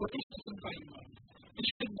متعلقین کو اس قسم کا ایمان، اس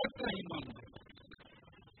شدت کا ایمان ہے.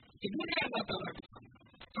 اتنی اللہ تعالیٰ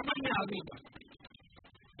سمجھ میں آ گئی بات.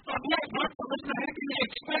 تو اب یہ بات سمجھنا ہے کہ یہ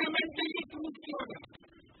ایکسپیریمنٹلی پروف کیا گیا،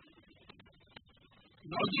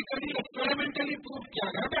 لاجیکلی ایکسپیریمنٹلی پروف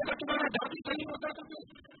کیا گیا. اگر تمہارا جادو صحیح ہوتا تو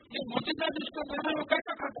یہ موجودہ جس کو کہنا وہ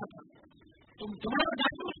کیسا کھاتا تھا؟ تمہارا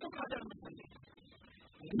جادو اس کو کھا جانا چاہیے.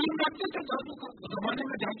 علم رکھتے تھے جادو کا، زمانے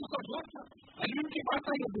میں جادو کا دور تھا. علم کی بات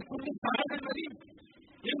ہے، یہ بالکل نہیں صاحب غریب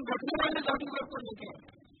علم رکھنے والے جادوگر کو لے کے آئے.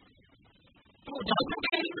 تو جادو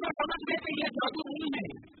کے علم میں سمجھ گئے کہ یہ جادو نہیں ہے،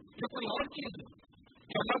 یہ کوئی اور چیز ہے.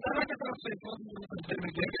 یہ اللہ تعالیٰ کی طرف سے سجدے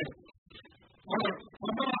میں گر گئے. اور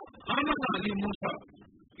آمن علی موسیٰ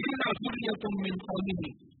الا ذریۃ من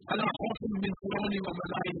قومہ علی خوف من فرعون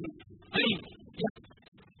وملئہ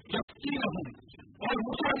یفتنہم. اور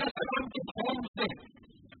موسیٰ علیہ السلام کی قوم سے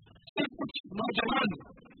صرف کچھ نوجوان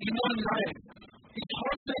ایمان لائے اس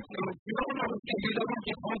خوف سے، فرعون اور اس کے لیڈروں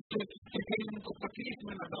کے خوف سے کہ کہیں ان کو تکلیف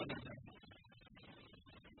میں نہ ڈالا جائے.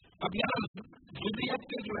 اب یہاں ذریت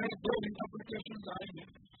کے جو ہے دو انٹرپریٹیشن آئے ہیں.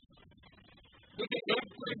 دیکھیے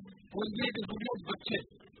ایک کو بول دیے کہ ذریت بچے،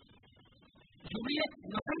 ذریت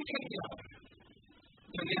نسل کے لیے آ رہا ہے.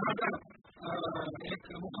 لہٰذا ایک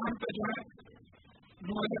مقام پہ جو ہے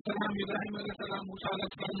نوح علیہ السلام، ابراہیم علیہ السلام، موسیٰ علیہ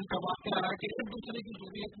السلام کا واقعہ ہے کہ ایک دوسرے کی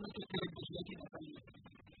ذریت میں تو ایک دوسرے کی نسل ہے.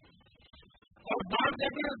 اور بعض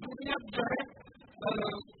جگہ ذریت جو ہے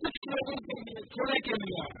کچھ مسئلے کے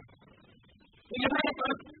لیے آیا. تو یہاں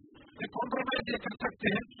پر کمپرومائز یہ کر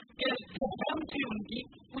سکتے ہیں کہ جو قوم تھی ان کی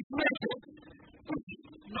اس میں سے کچھ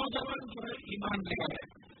نوجوان جو ہے ایمان لے آئے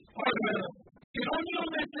اور فرعونیوں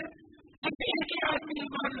میں سے صرف ایک ہی آدمی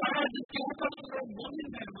ایمان لایا جس کے اوپر سورہ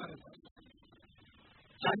مومن ہے ہمارے پاس.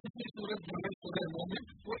 40ویں سورت جو ہے سورہ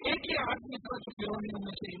مومن وہ ایک ہی آدمی تھا جو فرعونیوں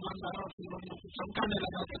میں سے ایمان لایا اور فرعونیوں کو سمجھانے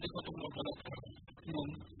لگا کہ دیکھو تم لوگ غلط کر رہے ہو.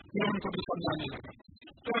 فرعون کو بھی سمجھانے لگا.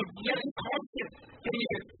 تو یہ خوف سے کہ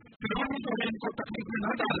یہ فرعون جو ہے ان کو تکلیف میں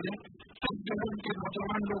نہ ڈال دیں. سب جو ہے ان کے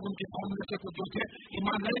نوجوان لوگ ان کے قوم میں سے کچھ جو تھے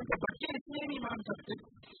ایمان لائے کے بچے اس لیے نہیں مان سکتے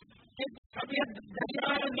کہ اب یہ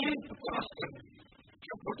دریائے نیل کراس کریں.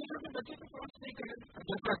 چھوٹے چھوٹے بچے کو کراس نہیں کریں.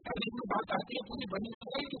 جب تک تعلیم میں بات آتی ہے پوری بنی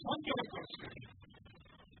ہوئی کہ کون جو ہے کراس کریں.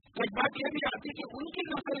 ایک بات یہ بھی آتی ہے کہ ان کی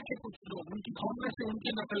نسل کے کچھ لوگ ان کی قوم میں سے ان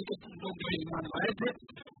کی نسل کے لوگ جو ایمان لائے تھے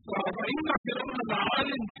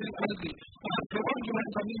فرعون جو ہے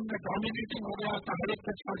زمین میں ڈومینیٹنگ ہو گیا تھا. ہر ایک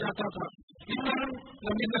پہ چھا جاتا تھا.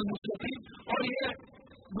 زمین المشرقین اور یہ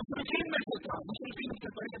مشرقین میں سے تھا. مشرقین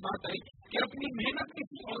سے پہلے بات آئی کہ اپنی محنت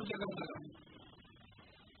کسی اور جگہ لگانی.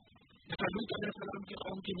 جیسا لوط علیہ السلام کی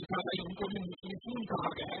قوم کی مثال آئی ان کو بھی مشرقین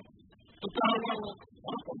کہا گیا ہے. تو کیا ہوا وہ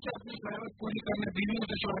اور کچھ اپنی شہرت پوری کرنے بیویوں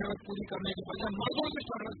سے شہرت پوری کرنے کے بجائے مردوں سے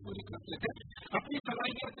شہرت پوری کرتے تھے. اپنی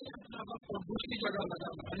صلاحیتیں اپنا وقت اور دوسری جگہ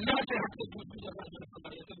لگانا اللہ سے ہٹ کے دوسری جگہ جو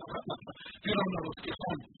صلاحیتیں لگاتا تھا فرعون اور اس کے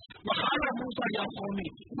قوم. وقال موسیٰ یا قوم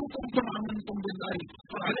ان کنتم آمنتم باللہ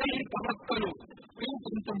فعلیہ توکلوا ان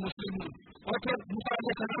کنتم مسلمون. اور پھر موسیٰ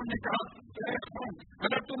علیہ السلام نے کہا کہ اے قوم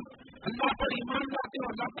اگر تم اللہ پر ایمان لاتے ہو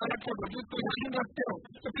اللہ تعالیٰ کے وجود کو یقین رکھتے ہو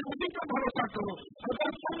تو پھر اسی کا بھروسہ کرو.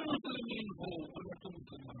 اگر تم مسلمین ہو اگر تم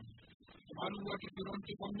مسلمان معلوم ہوا کہ فرعون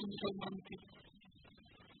کی قوم بھی مسلمان تھی.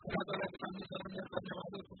 اللہ تعالیٰ کے سامنے سرنڈر کرنے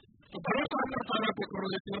والے تھے تو بھروسہ اللہ تعالیٰ پہ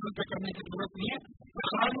کرو. فرعون پہ کرنے کی ضرورت نہیں ہے.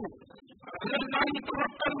 اللہ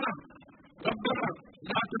توکلنا ربنا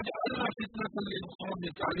لا تجعلنا فتنة للقوم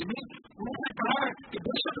الظالمين. انہوں نے کہا ہے کہ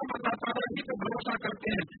بے شک ہم اللہ تعالیٰ ہی پہ بھروسہ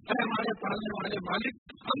کرتے ہیں. اے ہمارے پالنے والے مالک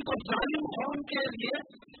ہم کو ظالم قوم کے لیے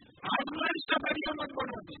آزمائش کا ذریعہ مت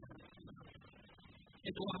بنا دیں.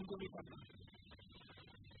 یہ تو ہم کو بھی کرنا ہے.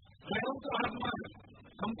 غیروں کو آزما ہے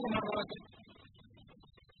ہم کو مروا دیں.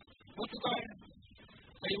 ہو چکا ہے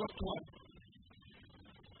صحیح وقت ہوا.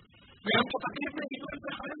 میں ہم کو تکلیف میں ایمان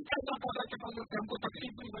سے خرم کیا جاتا تھا کہ ہم کو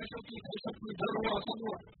تکلیف ہوئی ویسے کی ایسا کوئی ڈر ہوا سب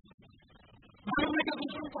ہوا. معلوم ہے کہ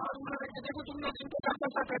دوسروں کو آزما ہے کہ دیکھو تم نے جن کو کرتا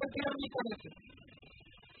تھا کہتے تھے نہیں کرے تھے.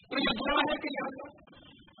 تو یہ دعا ہے کہ یاد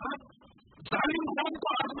آپ ظالم قوم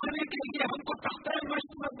کو آزمانے کے لیے ہم کو تختہ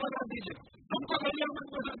مشق مت بنا دیجیے. ہم کو ذریعہ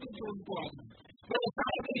مت بنا دیجیے ان کو آزما. وہ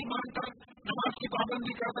صاحب ایمان تھا نماز کی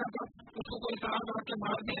پابندی کرتا تھا اس کو کوئی صاحب آ کے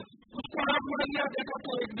مار دیا اس کو آپ مہیا دیکھا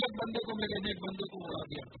تو ایک ایک بندے کو ملے ایک بندے کو اڑا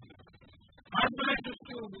دیا. آزمائش اس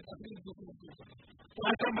کی ہوگی تکلیف تو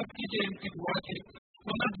ایسا مت کیجیے. ان کی دعا تھی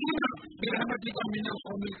وہ نزدیک برحمتی کا مین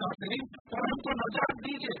قوم الکافرین اور ہم کو نجات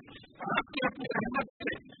دیجیے آپ کی اپنی رحمت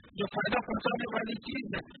سے جو فائدہ پہنچانے والی چیز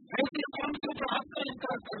ہے. ایسی قوم سے جو آپ کا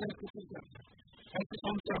انکار کر رہے کسی کا ایسی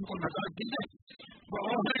قوم سے ہم کو نجات دیجیے.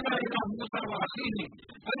 وَأَوْحَيْنَا إِلَىٰ مُوسَىٰ وَأَخِيهِ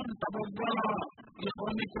أَن تَبَوَّأَ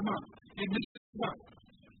لِقَوْمِكُمَا بِمِصْرَ.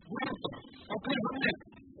 اور پھر ہم نے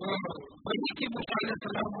وہی کی موسیٰ علیہ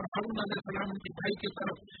السلام اور ہارون علیہ السلام کی بھائی کی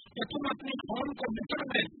طرف کہ تم اپنی قوم کو مصر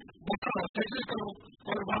میں بساؤ سجدے کرو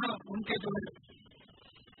اور وہاں ان کے جو ہے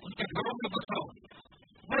ان کے گھروں میں بساؤ.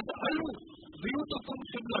 وَاجْعَلُوا بُيُوتَكُمْ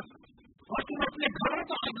قِبْلَةً اور تم اپنے گھروں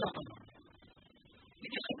کو قبلہ بناؤ.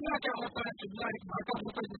 یہ قبلہ کیا ہوتا ہے؟ قبلہ ایک مارکر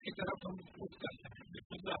ہوتا ہے جس کی طرف ہم رخ کرتے ہیں.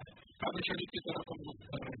 قبلہ ہے کعبہ شریف کی طرف ہم رخ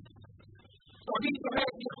کر رہے ہیں. تو ابھی جو ہے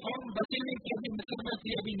یہ قوم بچی نہیں تھی ابھی مصر میں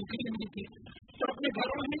تھی ابھی نکلی نہیں تھی تو اپنے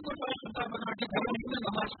گھروں ہی کو خطہ بنا کے گھروں ہی میں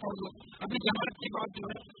نماز پڑھ لو. ابھی جماعت کی بات جو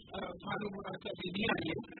ہے معلوم ہو رہا ہے ابھی نہیں آئی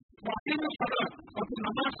ہے. واقعی میں پڑھا اور پھر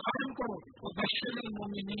نماز قائم کرو اور بشر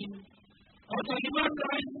المومنین اور جو ایمان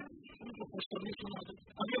لائیں ان کو خوشخبری سنا دو.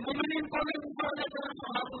 اب یہ مومنین کو بھی موسیٰ علیہ السلام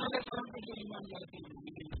اور ہارون علیہ السلام کو جو ایمان لائے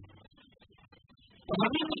تو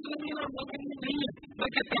ہمیں مسلمین اور مومنین نہیں ہے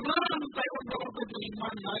بلکہ تمام ان لوگوں کو جو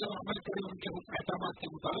ایمان لائے اور عمل کرے ان کے احکامات کے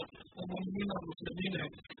مطابق وہ مومنین اور مسلمین ہے.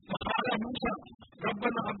 وقال موسیٰ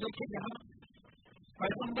ربنا اب دیکھیں یہاں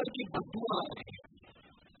پیغمبر کی بددعا آ رہی ہے.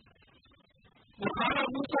 وقال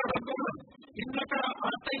موسیٰ ربنا انك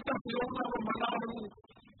آتيت فرعون وملأه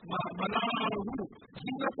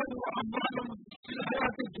زینة واموالا فی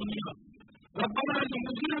الحیاة الدنیا ربنا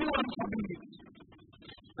ليضلوا عن سبیلک.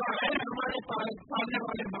 تو اے ہمارے پالنے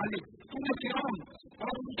والے مالک تم نے فرعون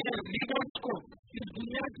اور ان کے لیڈرز کو اس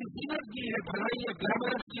دنیا کی زینت دی ہے بھلائی ہے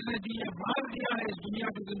گلیمرس چیزیں دی ہے مال دیا ہے اس دنیا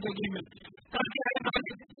کی زندگی میں تاکہ اے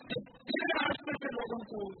مالک تیرے راستے سے لوگوں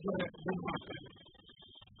کو جو ہے گمراہ کرے.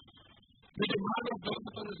 یہ جو مال اور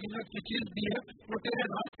دولت اور زینت محنت کی چیز دی ہے وہ تیرے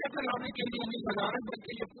راستے پہ لانے کے لیے نہیں لگا رہے،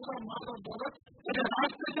 بلکہ یہ پورا مال اور دولت تیرے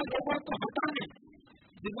راستے سے لوگوں کو ہٹانے،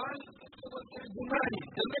 دیوار گمراہی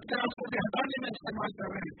جنت کے راستے سے ہٹانے میں استعمال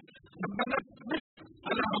کر رہے ہیں۔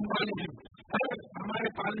 اللہ والے ہمارے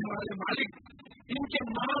پالنے والے مالک ان کے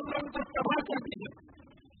مالوں کو تباہ کر دیجیے،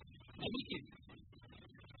 نہیں کی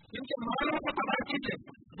ان کے مالوں کو تباہ کیجیے،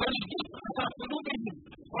 اور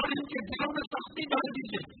ان کے دلوں میں سختی ڈال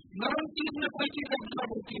دیجیے۔ نرم چیز میں کوئی چیز ابزرو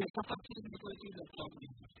ہوتی ہے، سخت چیز میں کوئی چیز ابزرو ہوتی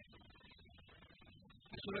ہے۔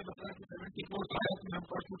 سورہ بقرہ کی 74 آیت میں ہم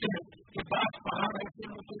پڑھ چکے ہیں کہ بعض پہاڑ ایسے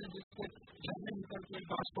ہوتے ہیں جس سے جھرنے نکلتے ہیں،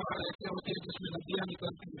 بعض پہاڑ ایسے ہوتے ہیں جس میں ندیاں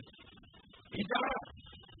نکلتی ہیں۔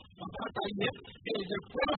 بات آئی ہے کہ جب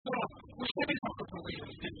تھوڑا اس سے بھی سخت ہو گئی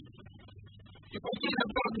ہے کہ کوئی چیز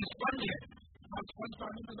ابزرو اسپنج ہے، آپ اسپنج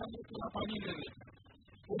پانی میں ڈالیے پورا پانی لے لیں،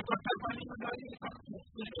 وہ پتھر پانی میں ڈالیے سخت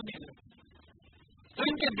کچھ تو نہیں ہے۔ تو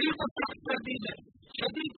ان کے دل کو سخت کر دیجیے،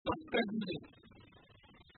 شدید سخت کر دیجیے۔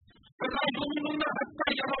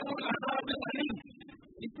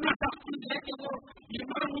 اتنا سخت ہے کہ وہ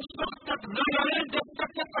ایمان اس وقت تک نہ لائے جب تک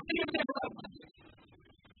کہ تکلیف سے خراب بن جائے۔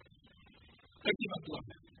 کئی مطلب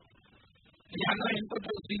ہے لہٰذا ان کو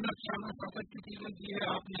جو زینت شان و شوکت کی چیزیں دی ہے،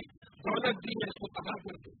 آپ نے دولت دی ہے، اس کو تباہ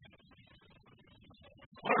کر دو،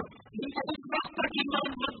 اور ان کو اس وقت تک ایمان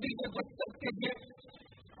مت دیجیے جب تک کہ یہ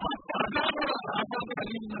آپ کا عذاب اور عذاب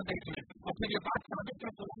علیم نہ دیکھیں۔ اور پھر یہ بات ثابت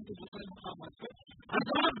ہے قرآن کے دوسرے مقامات پہ،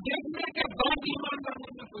 عذاب دیکھنے کے بعد ایمان لانے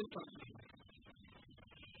میں کوئی فرق نہیں۔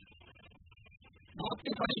 موت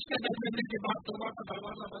کے فرشتے دیکھ لینے کے بعد، توبہ کا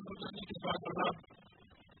دروازہ بند ہو جانے کے بعد، عذاب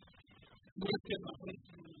ملک کے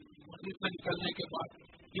مسجد سے نکلنے کے بعد،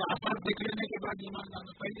 یا آثار دیکھ لینے کے بعد ایمان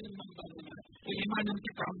لانا، پہلے ایمان لانا ہے تو ایمان ان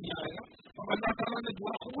کے کام نہیں آئے گا۔ اور اللہ تعالیٰ نے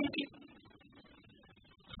دعا قبول کی،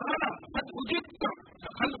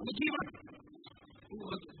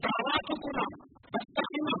 دعوات کو نہ تب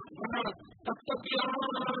تک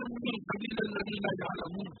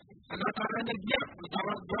اللہ تعالیٰ نے دیا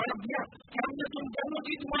جواب دیا کہ ہم نے تم دونوں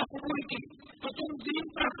کی دعا قبول کی، تو تم دین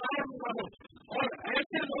پر قائم رہو اور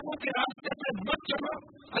ایسے لوگوں کے راستے سے مت چلو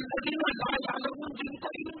الذین لا یعلمون، جن کو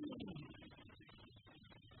علم نہیں ہے۔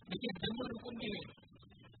 لیکن علم رکن نہیں ہے،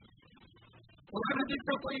 قرآن حدیث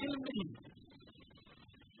کا کوئی علم نہیں۔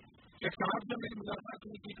 ایک صاحب نے میری ملاقات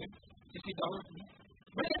ہوئی تھی کسی دعوت میں،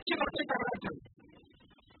 بڑی اچھی باتیں کر رہے تھے،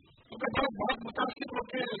 کیونکہ بہت متاثر ہو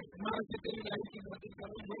کے ہمارے سے تیری گاڑی کی باتیں کر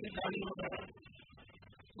رہے، بڑی گاڑی وغیرہ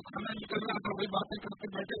تو کھانا نکل رہا تھا، وہی باتیں کرتے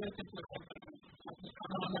بیٹھے رہتے تھے۔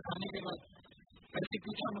 کھانا وانا کھانے کے بعد ایسے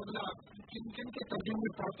پوچھا مطلب آپ کن کن کے ترجمے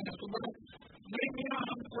پڑھتے ہیں، تو بولے نہیں میرا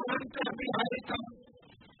ہم قرآن پہ ابھی آئے تھا،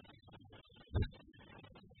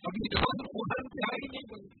 ابھی قرآن پہ آئے نہیں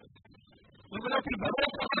بولتے، بولا پھر بڑے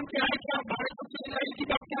قرآن پہ آئے کیا بھارت سب سے لڑائی کی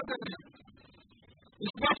بات کیا کر رہے ہیں؟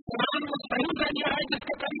 اس وقت قرآن وہ صحیح ذریعہ ہے جس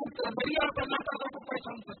کے ذریعے آپ اللہ تعالیٰ کو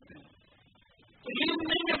پہچان سکتے ہیں۔ تو علم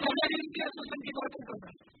نہیں ہے، بغیر علم کے اسلام کی باتیں کر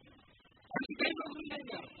رہے ہیں، اور کئی لوگ ملیں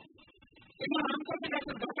گے لیکن ہم کو بھی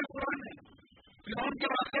ایسے دفعہ قرآن ہے، پھر ان کے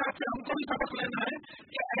واقعات سے ہم کو بھی سبق لینا ہے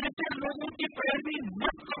کہ ایسے لوگوں کی پیروی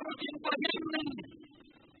مت کرو جن کو علم نہیں ہے،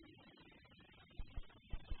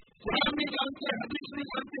 قرآن نہیں جانتے، حدیث نہیں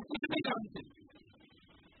جانتے، کچھ نہیں جانتے،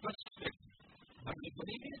 بس بننی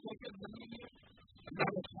پڑے گی، سوچت بننی ہے،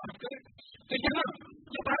 اللہ کو معاف کرے۔ تو یہاں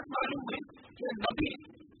یہ بات معلوم ہے کہ نبی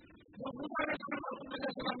وہ موسیٰ علیہ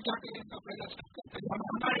السلام جا کے ان کا پہلا سب کرتے ہیں،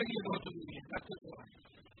 ہمارے لیے بہت ضروری ہے، تاکہ قرآن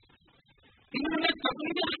انہوں نے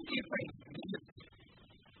تبلیغ کی، پہلے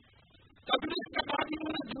تبلیغ کے بعد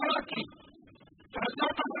انہوں نے دعا کی، تو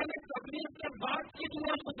اللہ تعالیٰ نے تبلیغ کے بعد کی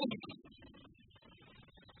دعا قبول کی۔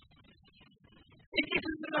 ایک ہی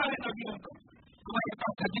سلسلہ ہے نبیوں کا، ہمارے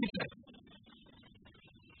پاس حدیث ہے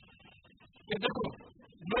کہ دیکھو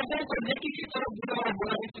لوگوں کو نیکی کی طرف بلاؤ،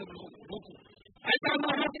 برائی سے روکو، ایسا نہ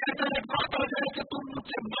ہو کہ ایسا ایک بات ہو جائے کہ تم مجھ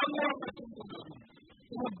سے مانگو اور میں تم کو دوں،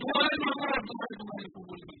 تم دعائیں مانگو اور دعائیں تمہاری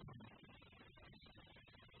قبول نہیں۔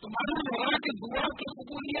 تو معلوم ہوا کہ دعا کی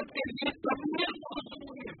قبولیت کے لیے تبلیغ بہت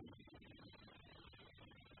ضروری ہے،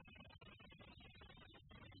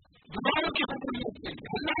 دعاؤں کی قبولیت کے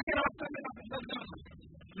لیے اللہ کے راستے میں بدلنا ہے،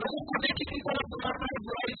 لوگوں کو نیکی کی طرف بلانا ہے،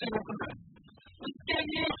 برائی سے روکنا ہے، اس کے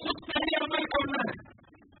لیے خود پہلے عمل کرنا ہے،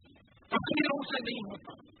 تقریروں سے نہیں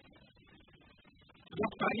ہوتا،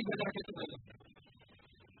 لوگ تاریخ بجا کے چلے جاتے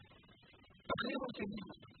تقریروں سے نہیں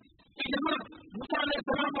ہوتا۔ تو یہاں موسیٰ علیہ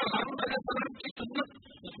السلام اور ہارون علیہ السلام کی سنت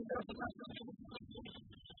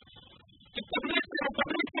کہ تبلیغ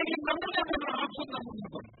کے لیے نمونے بنا، آپ خود نمونے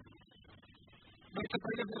بنا۔ میں سے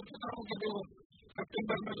پہلے بول چکا ہوں کہ جو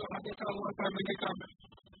سپٹمبر میں جو حادثہ ہوا تھا امریکہ میں،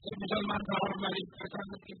 ایک مسلمان تھا اور ہماری پہچان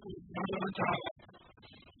کی نوجوان صاحب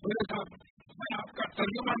بولے صاحب میں آپ کا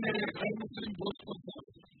ترجمہ میرے غیر مسلم دوست کو دیا،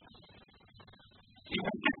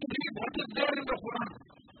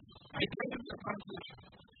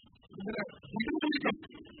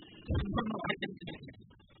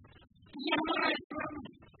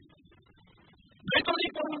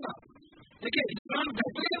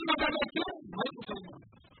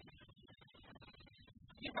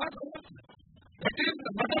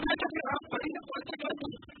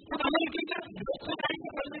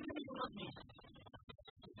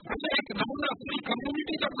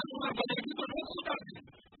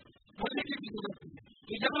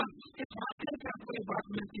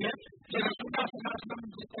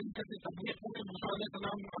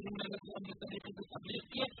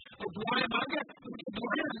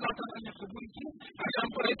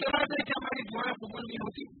 اعتراض ہے کہ ہماری دعائیں قبول نہیں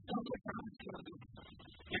ہوتی تو ہم یہ کام کیا دیں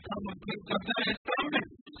یہ کام ہم پھر کرنا ہے اسلام میں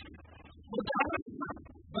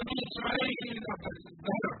بنی اسرائیل کا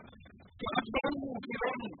بہر کہ اکبر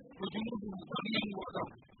فرعون وجنود بنی ہوا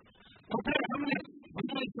تو پھر ہم نے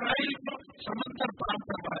بنی اسرائیل کو سمندر پار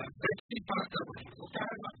کروایا ریڈ سی پار کروائی وہ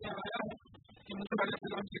کیا آیا ہے کہ موسیٰ علیہ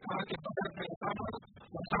السلام سے کہا کہ بہر میں ایسا مارو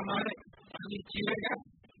ویسا مارے پانی چیرے گا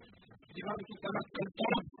دیوار کی طرف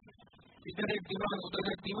چلتا ادھر ایک دیوار ادھر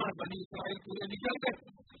ایک دیوار بنی اسرائیل پورے نکل گئے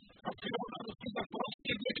اور پھر اس کی طرف پہنچ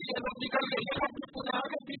کے دیکھ یہ لوگ نکل گئے یہ لوگ پورے آ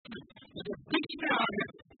گئے بیچ میں جب بیچ میں آ گئے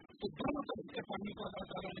تو دونوں طرف کے پانی کو اللہ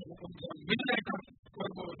تعالیٰ نے حکم دیا ملنے کا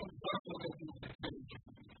اور وہ برف ہو گئے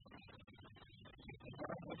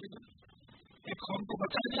ایک قوم کو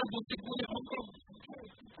بچا دیا دوسری پورے قوم کو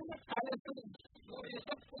یہ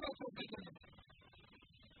سب پورا سوچ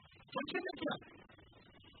سوچے نا کیا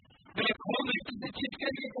ایک قوم کسی چیز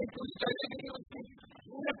کے لیے کوئی پوری چلے گی اس کی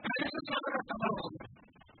پورے پہلے سے سارا تباہ ہو گیا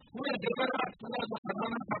پورے زیورات پورا جو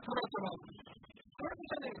خزانہ تھا پورا تباہ ہو گیا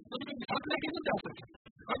چلے گا تم مثال لے کے نہیں جا سکے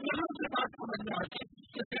اب یہاں سے بات سمجھ میں آ کے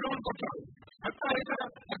کہ فرعون کو کیا حتیٰ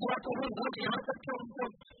اگوا تو وہ یہاں تک کہ ان کو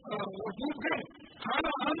وہ ڈوب گئے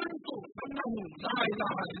کھانا آمن تو بننا ہوں لا الہ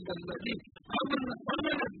الا الذی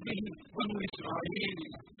آمنت به بنو اسرائیل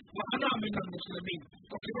وانا من المسلمین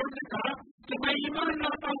تو فرعون نے کہا کہ میں ایمان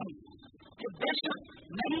لاتا ہوں کہ بے شک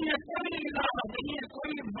نہیں ہے کوئی الہ نہیں ہے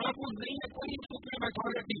کوئی معبود نہیں ہے کوئی سپریم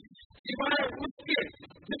اتھارٹی سوائے اس کے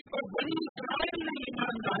جس پر بنی اسرائیل نے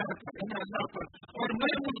ایمان لایا تھا یعنی اللہ پر اور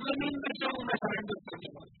میں مسلمین میں سے ہوں میں سرنڈر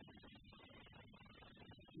کرنے والا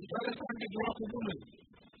مسلمان کی دعا قبول ہے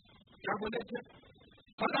کیا بولے تھے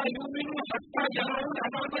فلا یؤمنوا حتی یروا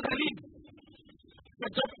العذاب الالم کہ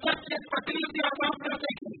جب تک یہ تکلیف کے عذاب نہ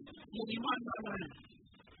دیکھیں یہ ایمان لانا ہے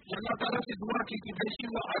اللہ تعالیٰ سے دعا کی کہ بیشی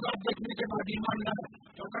وہ عذاب دیکھنے کے بعد ایمان لانا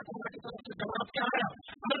تو اللہ تعالیٰ کی طرف سے جواب کیا آیا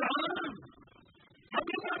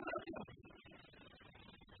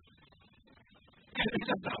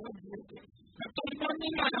دعوت جب تو ایمان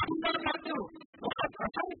نہیں آیا ایمان لاتے ہو وقت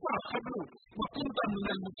اصل کا خبر وقت من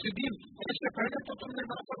المفسدین اس سے پہلے تو تم نے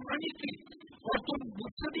نافرمانی کی اور تم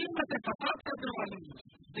مفسدین میں سے فساد کرنے والے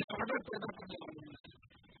ڈس آرڈر پیدا کرنے والے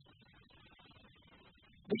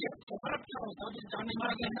دیکھیے فساد کیا ہوتا ہے جانے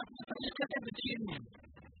والے ہیں اپنے طریقے سے بچین میں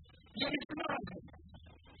یہ اطلاع ہے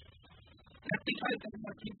ریکٹیفائی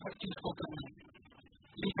کرنا کی ہر چیز کو کرنا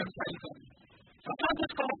ریکنسائل کرنا فساد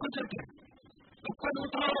اس کا اپوزٹ ہے اوپر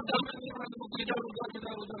اٹھاؤ ادھر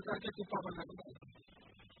ادھر کر کے کپا بنا دیا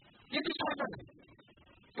یہ بھی سوچا ہے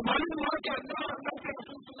تو معلوم ہوا کہ اللہ کے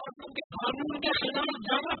رسول صلی اللہ علیہ وسلم کے قانون کے خلاف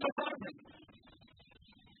زیادہ فساد ہے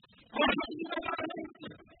اور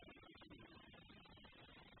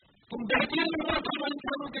تم بہترین ہوا تم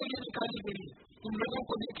انسانوں کے لیے نکالی گئی تم لوگوں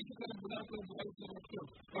کو بھی کسی طرح بلاتے ہو برائی سے رکھتے ہو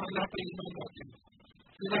اور اللہ پہ ایمان لاتے ہو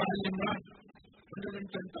سورہ آل عمران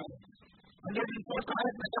 104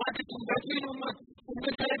 آیت میں کہا کہ تم بہترین امت تم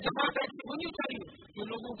میں سے ایک جماعت ایسی ہونی چاہیے جو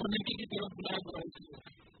لوگوں کو نیکی کی طرف بلائے برائی سے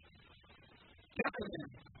رکھے کیا کر رہے ہیں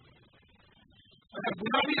اگر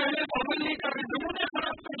برا بھی رہے تو عمل نہیں کر رہے نمونے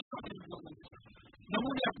خراب پیش کریں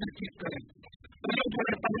نمونے اپنے ٹھیک کریں پہلے جو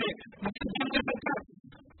ہے پہلے مسلمان کے بچہ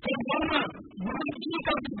پھر بولنا مرنگی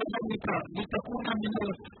کا بھی بدل نکلا مستقون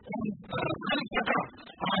من ہر جگہ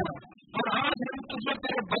آیا اور آج ہم تجھے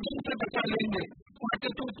تیرے بدن سے بچا لیں گے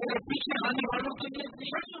تاکہ تم تیرے پیچھے آنے والوں کے لیے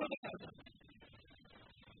نشانی ہو جائے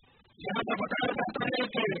یہاں پر بتایا جاتا ہے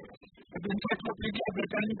کہ انسائکلوپیڈیا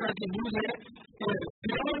بریٹانیکا کی نیوز ہے کہ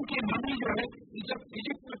فرعون کی ممی جو ہے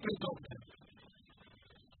ایجپٹ میں پریزروڈ ہے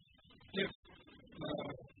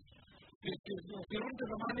فرعون کے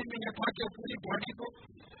زمانے میں یہ تھا کہ پوری باڈی کو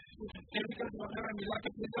کیمیکل وغیرہ ملا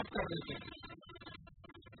کے پریزرو کر دیتے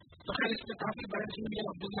تو خیر اس میں کافی بحث ہوئی ہے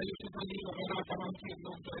عبداللہ یوسف علی وغیرہ تمام کے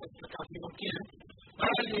لوگ جو ہے اس میں کافی وقت ہیں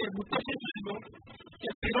بہرحال یہ متفق ہیں لوگ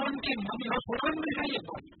کہ فرعون کی ممی اور قرآن میں ہے یہ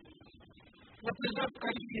بات وہ پریزرو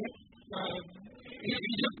کری ہے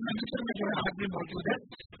ایجپٹ میں مصر میں جو ہے آدمی موجود ہے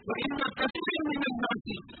وہ ان میں کثیر من الناس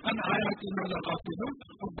عن آیاتنا لغافلون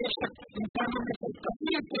اور بے شک انسانوں میں سے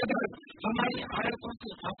کثیر تعداد ہماری آیتوں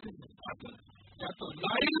سے غافل ہے یا تو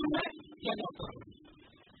لا علم ہے یا لاپرواہی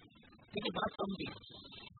لیکن بات سمجھے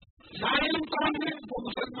لا علم کون ہے وہ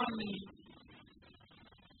مسلمان نہیں ہے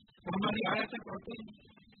وہ ہماری آیتیں پڑھتے ہیں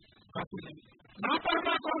غافل ہے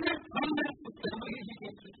لاپرواہ کون ہے ہم نے ہم یہی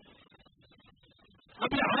کہتے ہیں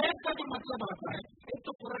اب یہ آیت کا جو مطلب آتا ہے ایک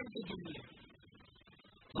تو قرآن کے جملے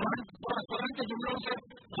قرآن کے جملوں سے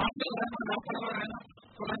غافل رہنا لاپرواہ رہنا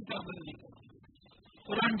قرآن کا عمل نہیں کرتا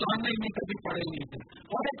قرآن جاننے میں کبھی پڑھے نہیں تھے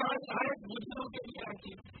اور ایک آیت موجودوں کے لیے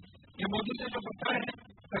آتی یہ موجودے جو بتائے ہیں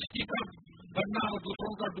کشتی کا بننا اور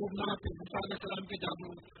دوسروں کا ڈوبنا پھر موسیٰ علیہ السلام کے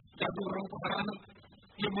جادوگروں کو ہرانا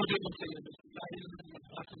یہ مجھے تو چاہیے.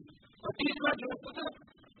 اور تیسرا جو ہوتا ہے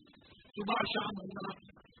صبح شام ہونا،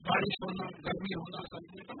 بارش ہونا، گرمی ہونا،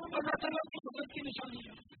 سردی، تمام اللہ تعالیٰ کی قدرت کی نشانی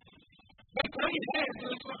ہے. بھائی کوئی ہے جو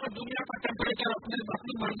اس وقت دنیا کا ٹیمپریچر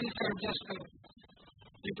اپنی مرضی سے ایڈجسٹ کرے.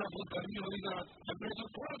 جتنا بہت گرمی ہوگی ذرا ٹیمپریچر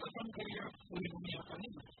تھوڑا سا کم کریے، پوری دنیا کا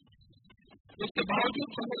نہیں. اس کے باوجود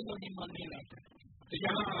ہمیں لوگ ایمان نہیں لاتے. تو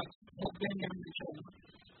یہاں روک دیں گے ہم انشاءاللہ.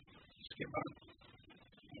 اس کے بعد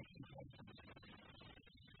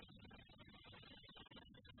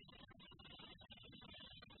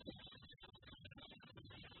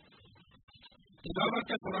تلاوت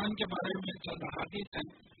قرآن کے بارے میں چند احادیث ہیں،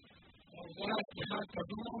 اور ذرا یہاں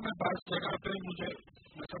ترجموں میں بعض جگہ پہ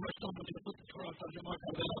میں سمجھتا ہوں مجھے خود تھوڑا ترجمہ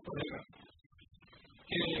کر دینا پڑے گا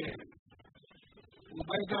کہ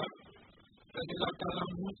عبیدہ رضی اللہ تعالیٰ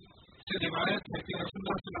عنہ سے روایت ہے کہ رسول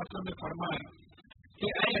اللہ صلی اللہ علیہ وسلم نے فرمایا کہ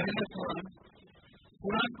اے اہل قرآن،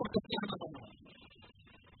 قرآن کو تکیہ نہ بناؤ.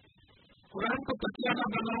 قرآن کو تکیہ نہ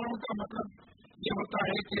بناؤ کا مطلب یہ ہوتا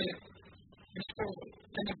ہے کہ اس کو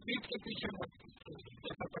پیٹ کے پیچھے مت،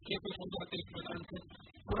 جیسا بچے پہ سو جاتے اطمینان سے،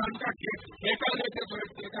 قرآن کا ٹھیکہ لے کے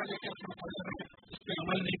اپنا پڑھ رہے ہیں، اس پہ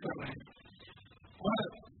عمل نہیں کر رہے ہیں.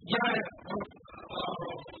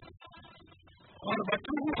 اور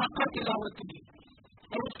بچوں کو حق کا تلاوت کی،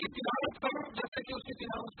 اور اس کی تلاوت کرو جیسے کہ اس کی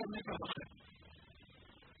تلاوت کرنے کا حق ہے.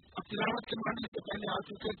 اب تلاوت کے معنی سے پہلے آ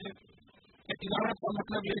چکے تھے کہ تلاوت کا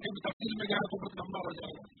مطلب یہ کہ تفصیل میں گیا تو بہت لمبا ہو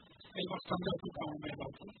جائے گا، کئی وقت سمجھا چکا ہوں میں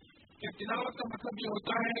بات کو کہ تلاوت کا مطلب یہ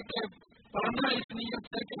ہوتا ہے کہ پڑھنا اس نیت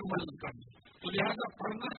سے کہ عمل کرنا. تو لہٰذا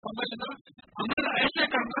پڑھنا، سمجھنا، عمل ایسے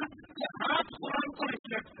کرنا کہ آپ قرآن کو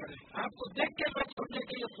ریفلیکٹ کریں، آپ کو دیکھ کے لوگ سمجھے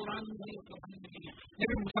کہ یہ قرآن نہیں ہے، قرآن نہیں ہے.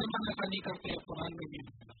 لیکن مسلمان ایسا نہیں کرتے، قرآن میں نہیں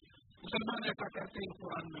ہے. مسلمان ایسا کرتے ہیں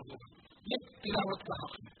قرآن میں ہوگا. یہ تلاوت کا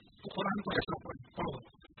حق ہے. تو قرآن کو ایسا پڑھو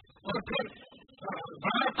اور پھر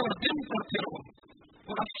رات اور دن پڑھتے رہو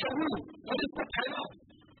اور اچھا ہو اور اس کو پھیلاؤ.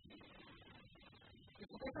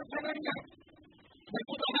 پھیلیں گے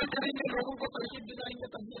بالکل عمل کریں گے، لوگوں کو ترغیب دلائیں گے،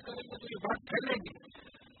 تبلیغ کریں گے تو یہ بات پھیلے گی.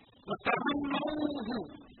 تمنا ہو،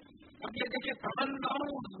 اب یہ دیکھیے تمنا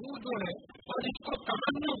ہو جو ہے اور اس کو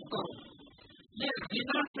تمنا کرو، یہ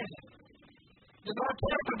غنا سے ہے. جب آپ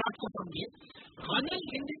تھوڑا سا بات کو سمجھیے، غنی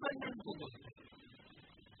انڈیپینڈنٹ کو بولتے ہیں،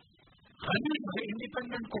 غنی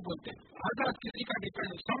انڈیپینڈنٹ کو بولتے ہیں. آزاد کسی کا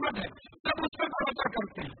ڈیپینڈنٹ سمجھ ہے تب اس پہ بھروسہ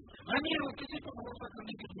کرتے ہیں. غنی وہ کسی کو بھروسہ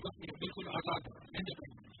کرنے کی ضرورت نہیں ہے، بالکل آزاد ہے،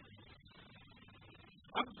 انڈیپینڈنٹ.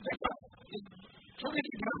 اب دیکھا تھوڑی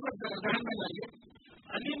سی ذہن میں لائیے.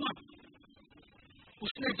 علیمہ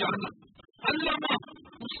اس نے جانا، علامہ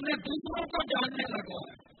اس نے دوسروں کو جاننے لگا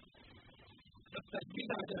ہے. جب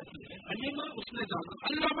تجدید آ جاتی ہے، علیمہ اس نے جانا،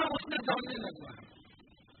 علامہ اس نے جاننے لگا ہے.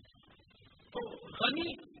 تو غنی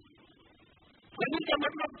کا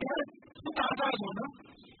مطلب کیا ہے؟ خود آزاد ہونا،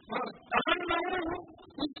 اور تمنا ہو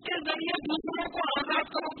اس کے ذریعے دوسروں کو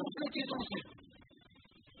آزاد کرو دوسرے چیزوں سے.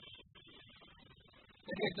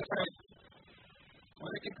 ایک دفعہ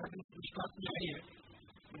اور ایک حدیث مشکات میں آئی ہے،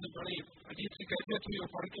 مجھے بڑی عجیب سی کیفیت ہوئی اور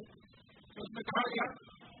پڑھ کے. تو اس میں کہا گیا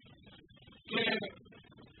کہ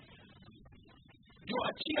جو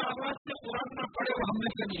اچھی آواز سے قرآن نہ پڑھے وہ ہم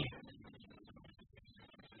میں سے نہیں ہے.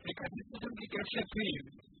 ایک عجیب قسم کی کیفیت ہوئی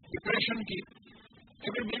ڈپریشن کی کہ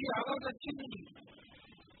میری آواز اچھی نہیں ہے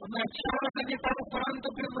اور میں اچھی آواز سے نہیں پڑھوں قرآن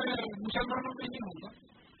تو پھر میں مسلمانوں میں نہیں ہوں گا.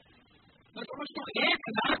 میں سمجھتا ہوں 1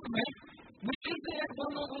 لاکھ میں مشکل سے 1-2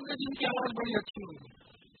 لوگ ہوں گے جن کی آواز بڑی اچھی ہوگی.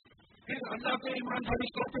 پھر اللہ پہ ایمان،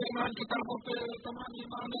 فرشتوں پہ ایمان، کتابوں پہ تمام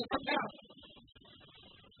ایمان ہے سب کیا.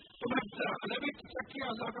 تو میں عربی چیک کیا،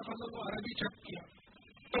 اللہ کا فضل وہ عربی چیک کیا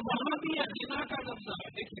تو وہاں بھی غنا کا لفظ ہے.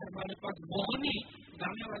 دیکھیے ہمارے پاس موہنی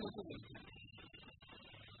گانے والے کو بولتے ہیں،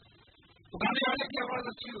 تو گانے والے کی آواز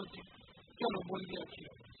اچھی ہوتی ہے، چلو بول دیا اچھی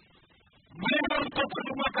آواز. میں اگر اس کو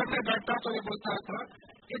ترجمہ کرنے بیٹھا تو یہ بولتا تھا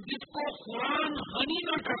کہ جس کو قرآن غنی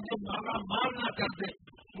نہ کر دے، مالا مال نہ کر دے،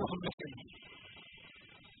 وہ ہم نے کہیں.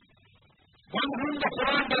 One whom the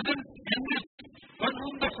Quran doesn't enrich, one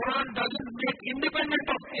whom the Quran doesn't make independent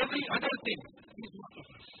of every other thing, is not of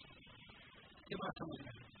us. یہ بات سمجھ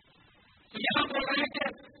میں. تو یہاں بول رہے ہیں کہ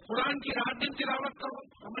قرآن کی رات دن تلاوت کرو،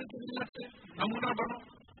 عمل کی ملت سے نمونہ بنو،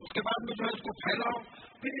 اس کے بعد میں جو ہے اس کو پھیلاؤ.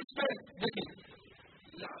 پھر اس پہ دیکھیے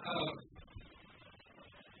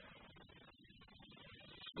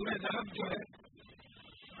سورہ لہب جو ہے،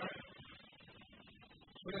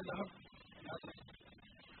 سورہ لہب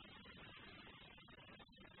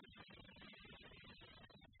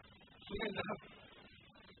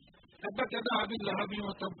تبت یدا ابی لہب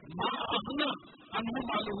وتب ما اغنی عنہ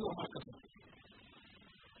مالہ وما کسب.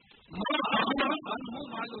 ما اغنی عنہ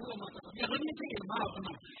مالہ وما کسب، یہ غنی تھی. ما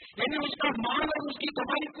اغنی یعنی اس کا مال اور اس کی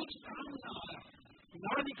کمائی کچھ کام نہ آیا.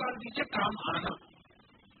 نہ نکال دیجیے کام آنا.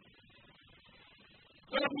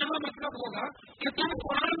 مطلب ہوگا کہ تم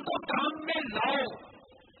قرآن کو کام میں لاؤ.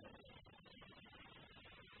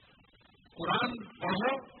 قرآن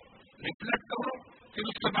پڑھو، ریفلیکٹ کرو،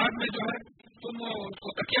 پھر اس کے بعد میں جو ہے تم اس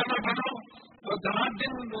کو تکیہ نہ بناؤ اور رات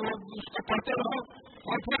دن اس کو پڑھتے رہو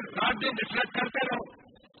اور پھر رات دن ریفلیکٹ کرتے رہو.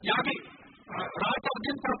 یا بھی رات اور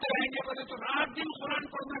دن پڑھتے رہیں گے بولے تو رات دن قرآن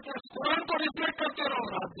پڑھنا کیا، قرآن کو ریفلیکٹ کرتے رہو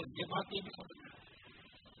رات دن. یہ بات یہ بھی سمجھنا ہے.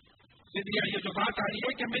 یہ جو بات آ رہی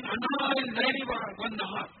ہے کہ من انہار اللیل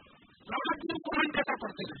والنہار، رات دن قرآن کیسا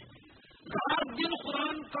پڑھتے رہیں گے، رات دن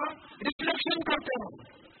قرآن کا ریفلیکشن کرتے رہو.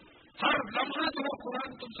 ہر لمحہ جو ہے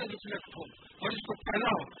قرآن تم سے ریفلیکٹ ہو اور اس کو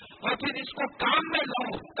پھیلاؤ اور پھر اس کو کام میں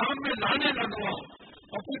لاؤ، کام میں لانے لگواؤ.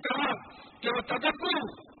 اور پھر کہا کہ وہ تدبر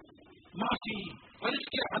معافی، اور اس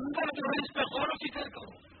کے اندر جو ہے اس پہ غور و فکر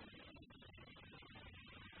کرو.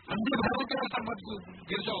 اندر بھروں کے ایسا مت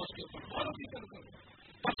گر جاؤ، اس کے اوپر غور و فکر کرو.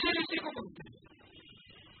 تفسیر اسی کو بولتے ہیں.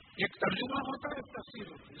 ایک ترجمہ ہوتا ہے، ایک تفسیر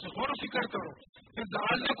ہوتی ہے. اسے غور و فکر کرو، پھر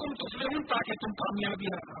لعلکم تفلحون، تاکہ تم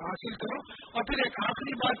کامیابی حاصل کرو. اور پھر ایک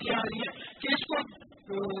آخری بات یہ آ رہی ہے کہ اس کو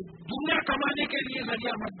دنیا کمانے کے لیے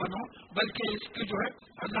ذریعہ مت بنو، بلکہ اس کی جو ہے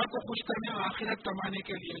اللہ کو خوش کرنے اور آخرت کمانے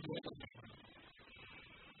کے لیے جو ہے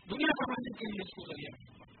دنیا کمانے کے لیے اس کو ذریعہ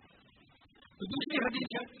بنو. تو دوسری حدیث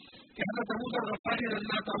ہے کہ حضرت ابو ذر غفاری رضی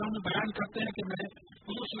اللہ تعالیٰ عنہ بیان کرتے ہیں کہ میں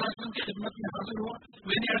حضور صلی اللہ علیہ وسلم کی خدمت میں حاضر ہوا،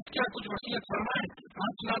 میں نے عرض کیا کچھ وصیت فرمائے.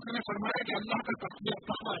 آپ صلی اللہ علیہ وسلم نے فرمایا کہ اللہ کا تقویٰ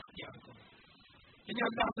اختیار کرو، یعنی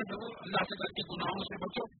اللہ سے ڈرو، اللہ سے ڈر کے گناہوں سے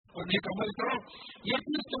بچو اور نیک عمل کرو. یہ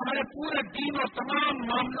چیز تمہارے پورے دین اور تمام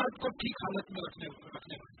معاملات کو ٹھیک حالت میں رکھنے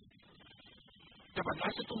والی. جب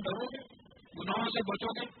اللہ سے تم ڈرو گے، گناہوں سے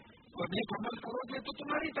بچو گے اور نیک عمل کرو گے تو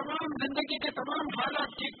تمہاری تمام زندگی کے تمام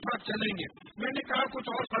حالات ٹھیک ٹھاک چلیں گے. میں نے کہا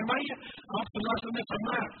کچھ اور فرمائیے. آپ صلی اللہ علیہ وسلم نے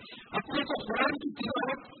فرمایا اپنے کو قرآن کی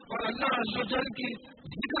تلاوت اور اللہ عز و جل کی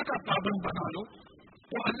ذکر کا پابند بنا لو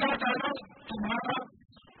تو اللہ تعالیٰ تمہارا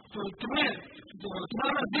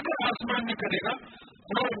ذکر آسمان میں کرے گا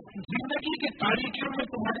اور زندگی کی تاریکیوں میں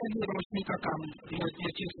تمہارے لیے روشنی کا کام،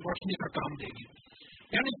 یہ چیز روشنی کا کام دے گی.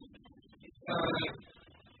 یعنی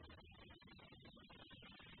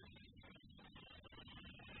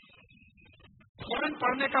قرآن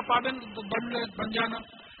پڑھنے کا پابند بن جانا،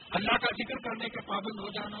 اللہ کا ذکر کرنے کا پابند ہو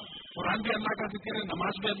جانا. قرآن بھی اللہ کا ذکر ہے،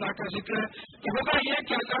 نماز بھی اللہ کا ذکر ہے. تو ہوگا یہ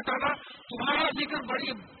کہ اللہ تعالیٰ تمہارا ذکر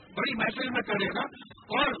بڑی محفل میں کرے گا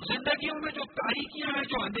اور زندگیوں میں جو تاریکیاں ہیں،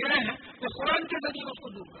 جو اندھیرے ہیں، وہ قرآن کے ذریعے اس کو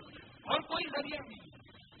دور کر دیں اور کوئی ذریعہ نہیں.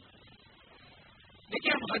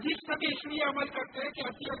 دیکھیے ہم حدیث کا بھی اس لیے عمل کرتے ہیں کہ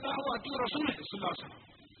اطیع اللہ و اطیع رسول ہے صلی اللہ علیہ وسلم.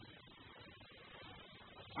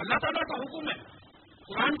 اللہ تعالیٰ کا حکم ہے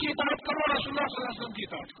قرآن کی اطاعت کرو، رسول اللہ صلی اللہ علیہ وسلم کی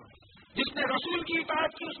اطاعت کرو. جس نے رسول کی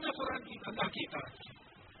اطاعت کی اس نے قرآن کی اللہ کی اطاعت کی.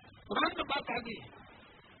 قرآن میں بات آ گئی.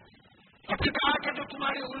 اب کہا کہ جو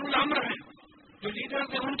تمہارے اولو الامر ہیں، جو لیڈرز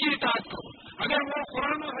ہیں، ان کی اطاعت کرو. اگر وہ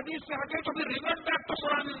قرآن اور حدیث سے ہٹے تو پھر ریورٹ بیک تو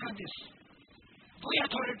قرآن اور حدیث. دو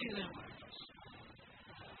اتھارٹیز ہیں ہمارے پاس.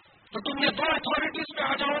 تو تم یہ دو اتھارٹیز پہ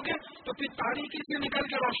آ جاؤ گے تو پھر تاریکی سے نکل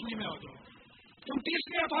کے روشنی میں آ جاؤ گے. تم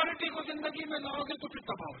تیسری اتھارٹی کو زندگی میں لاؤ گے تو پھر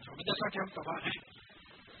تباہ ہو جاؤ گے، جیسا کہ ہم تباہ ہیں.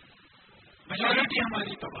 میجورٹی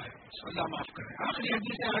ہماری تباہ ہے، اللہ معاف کرے. آخری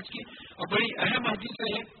حدیث ہے آج کی اور بڑی اہم حدیث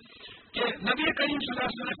ہے کہ نبی کریم صلی اللہ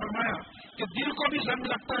علیہ وسلم نے فرمایا کہ دل کو بھی زنگ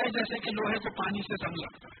لگتا ہے جیسے کہ لوہے کو پانی سے زنگ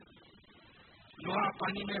لگتا ہے. لوہا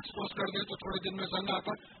پانی میں ایکسپوز کر دے تو تھوڑے دن میں زنگ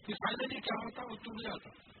آتا، پھر فائنلی کیا ہوتا وہ ٹوٹ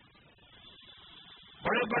جاتا.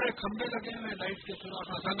 بڑے بڑے کھمبے لگے ہوئے لائٹ کے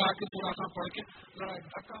سوراخ، زنگ آ کے سوراخ پڑ کے ذرا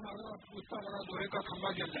دھکا مارا، اتنا بڑا لوہے کا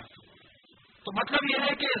کھمبا جل جاتا. تو مطلب یہ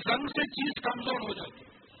ہے کہ زنگ سے چیز کمزور ہو جاتی ہے.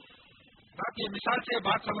 بات یہ مثال سے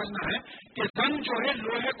بات سمجھنا ہے کہ زنگ جو ہے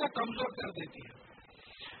لوہے کو کمزور کر دیتی ہے.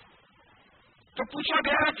 تو پوچھا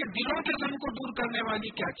گیا کہ دلوں کے زنگ کو دور کرنے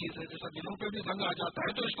والی کیا چیز ہے؟ جیسا دلوں پہ بھی زنگ آ جاتا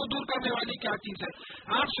ہے تو اس کو دور کرنے والی کیا چیز ہے؟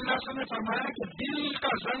 آپ صلی اللہ علیہ وسلم نے فرمایا کہ دل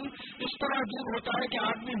کا زنگ اس طرح دور ہوتا ہے کہ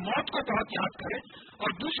آدمی موت کو بہت یاد کرے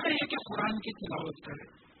اور دوسرا یہ کہ قرآن کی تلاوت کرے.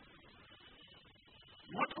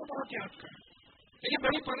 موت کو بہت یاد کرے. یہ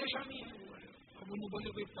بڑی پریشانی ہے. اب انہوں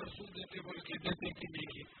بولے بھائی پرسوں دیتے بول کے دیتے کہ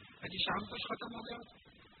نہیں کیے، اجی شام تک ختم ہو گیا.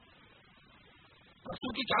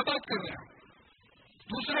 پرسوں کی کیا بات کر رہے ہیں؟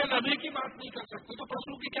 دوسرے لمحے کی بات نہیں کر سکتے تو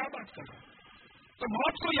پرسوں کی کیا بات کر رہے ہیں؟ تو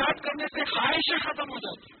موت کو یاد کرنے سے خواہشیں ختم ہو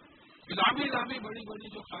جاتی ہیں. لامی بڑی بڑی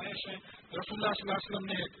جو خواہش ہے، رسول اللہ صلی اللہ علیہ وسلم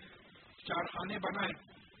نے 4 خانے بنائے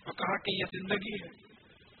اور کہا کہ یہ زندگی ہے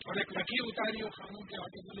اور ایک لکیر اتاری اور خانوں کے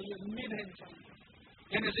آگے بولے یہ امید ہے انسان کی،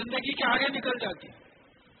 یعنی زندگی کے آگے نکل جاتی ہے.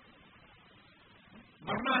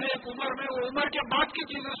 مرنا ہے ایک عمر میں، وہ عمر کے بعد کی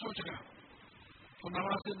چیزیں سوچ رہا تو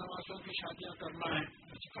نوازوں کی شادیاں کرنا ہے،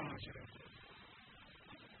 کہاں سے رہتے.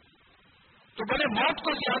 تو بولے موت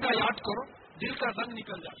کو زیادہ یاد کرو، دل کا زنگ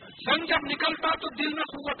نکل جاتا ہے. زنگ جب نکلتا تو دل میں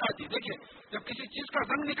قوت آتی. دیکھیے جب کسی چیز کا کا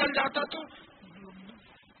زنگ نکل جاتا تو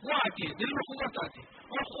وہ آتی ہے، دل میں قوت آتی ہے.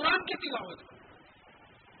 اور قرآن کی تلاوت کرو.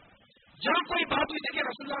 جہاں کوئی بات ہوئی، دیکھیے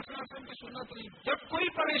رسول اللہ صلی اللہ علیہ وسلم کی سنت رہی، جب کوئی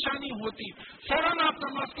پریشانی ہوتی فوراً آپ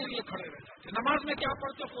نماز کے لیے کھڑے رہ جاتے. نماز میں کیا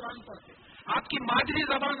پڑھتے؟ قرآن پڑھتے. آپ کی مادری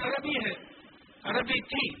زبان عربی ہے، عربی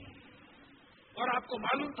تھی، اور آپ کو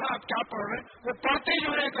معلوم تھا آپ کیا پڑھ رہے ہیں، وہ پڑھتے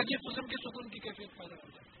جو ہے ایک عجیب قسم کی سکون کی کیفیت پیدا ہو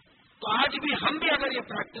جاتی. تو آج بھی ہم بھی اگر یہ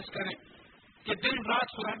پریکٹس کریں کہ دن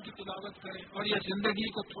رات قرآن کی تلاوت کریں اور یہ زندگی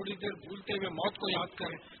کو تھوڑی دیر بھولتے ہوئے موت کو یاد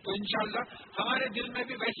کریں، تو انشاءاللہ ہمارے دل میں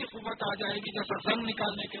بھی ویسی قوت آ جائے گی جیسا زنگ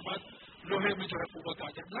نکالنے کے بعد لوہے میں جو ہے قوت آ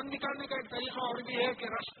جائے. زنگ نکالنے کا ایک طریقہ اور بھی ہے کہ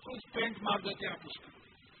رش کو پینٹ مار دیتے ہیں آپ اس کا،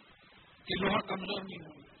 کہ لوہا کمزور نہیں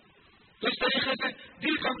ہوگا. تو اس طریقے سے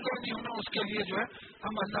دل کمزور نہیں ہونا، اس کے لیے جو ہے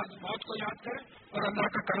ہم اللہ کی موت کو یاد کریں اور اللہ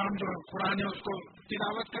کا کلام جو قرآن ہے اس کو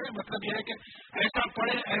تلاوت کریں. مطلب یہ ہے کہ ایسا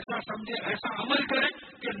پڑھیں، ایسا سمجھے، ایسا عمل کریں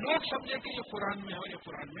کہ لوگ سمجھے کہ یہ قرآن میں ہو، یہ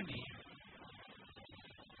قرآن میں نہیں ہے.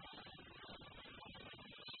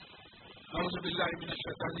 اعوذ باللہ من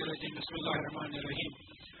الشیطان الرجیم. بسم اللہ الرحمن الرحیم.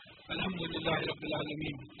 الحمد للہ رب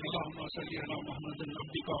العالمین. اللہم صلی علی محمد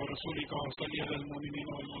عبدک و رسولک و صلی علی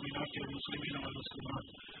المؤمنین والمؤمنات والمسلمین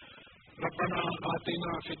والمسلمات. ربنا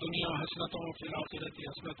آتنا فی الدنیا حسنۃ وفی الآخرۃ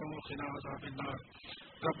حسنۃ وقنا عذاب النار.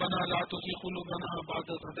 ربنا لا تزغ قلوبنا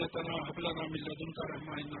بعد إذ هديتنا وهب لنا من لدنك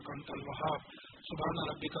رحمة إنك أنت الوهاب. سبحان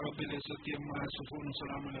ربك رب العزة عما يصفون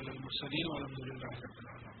وسلام على المرسلين والحمد لله رب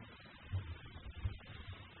العالمين.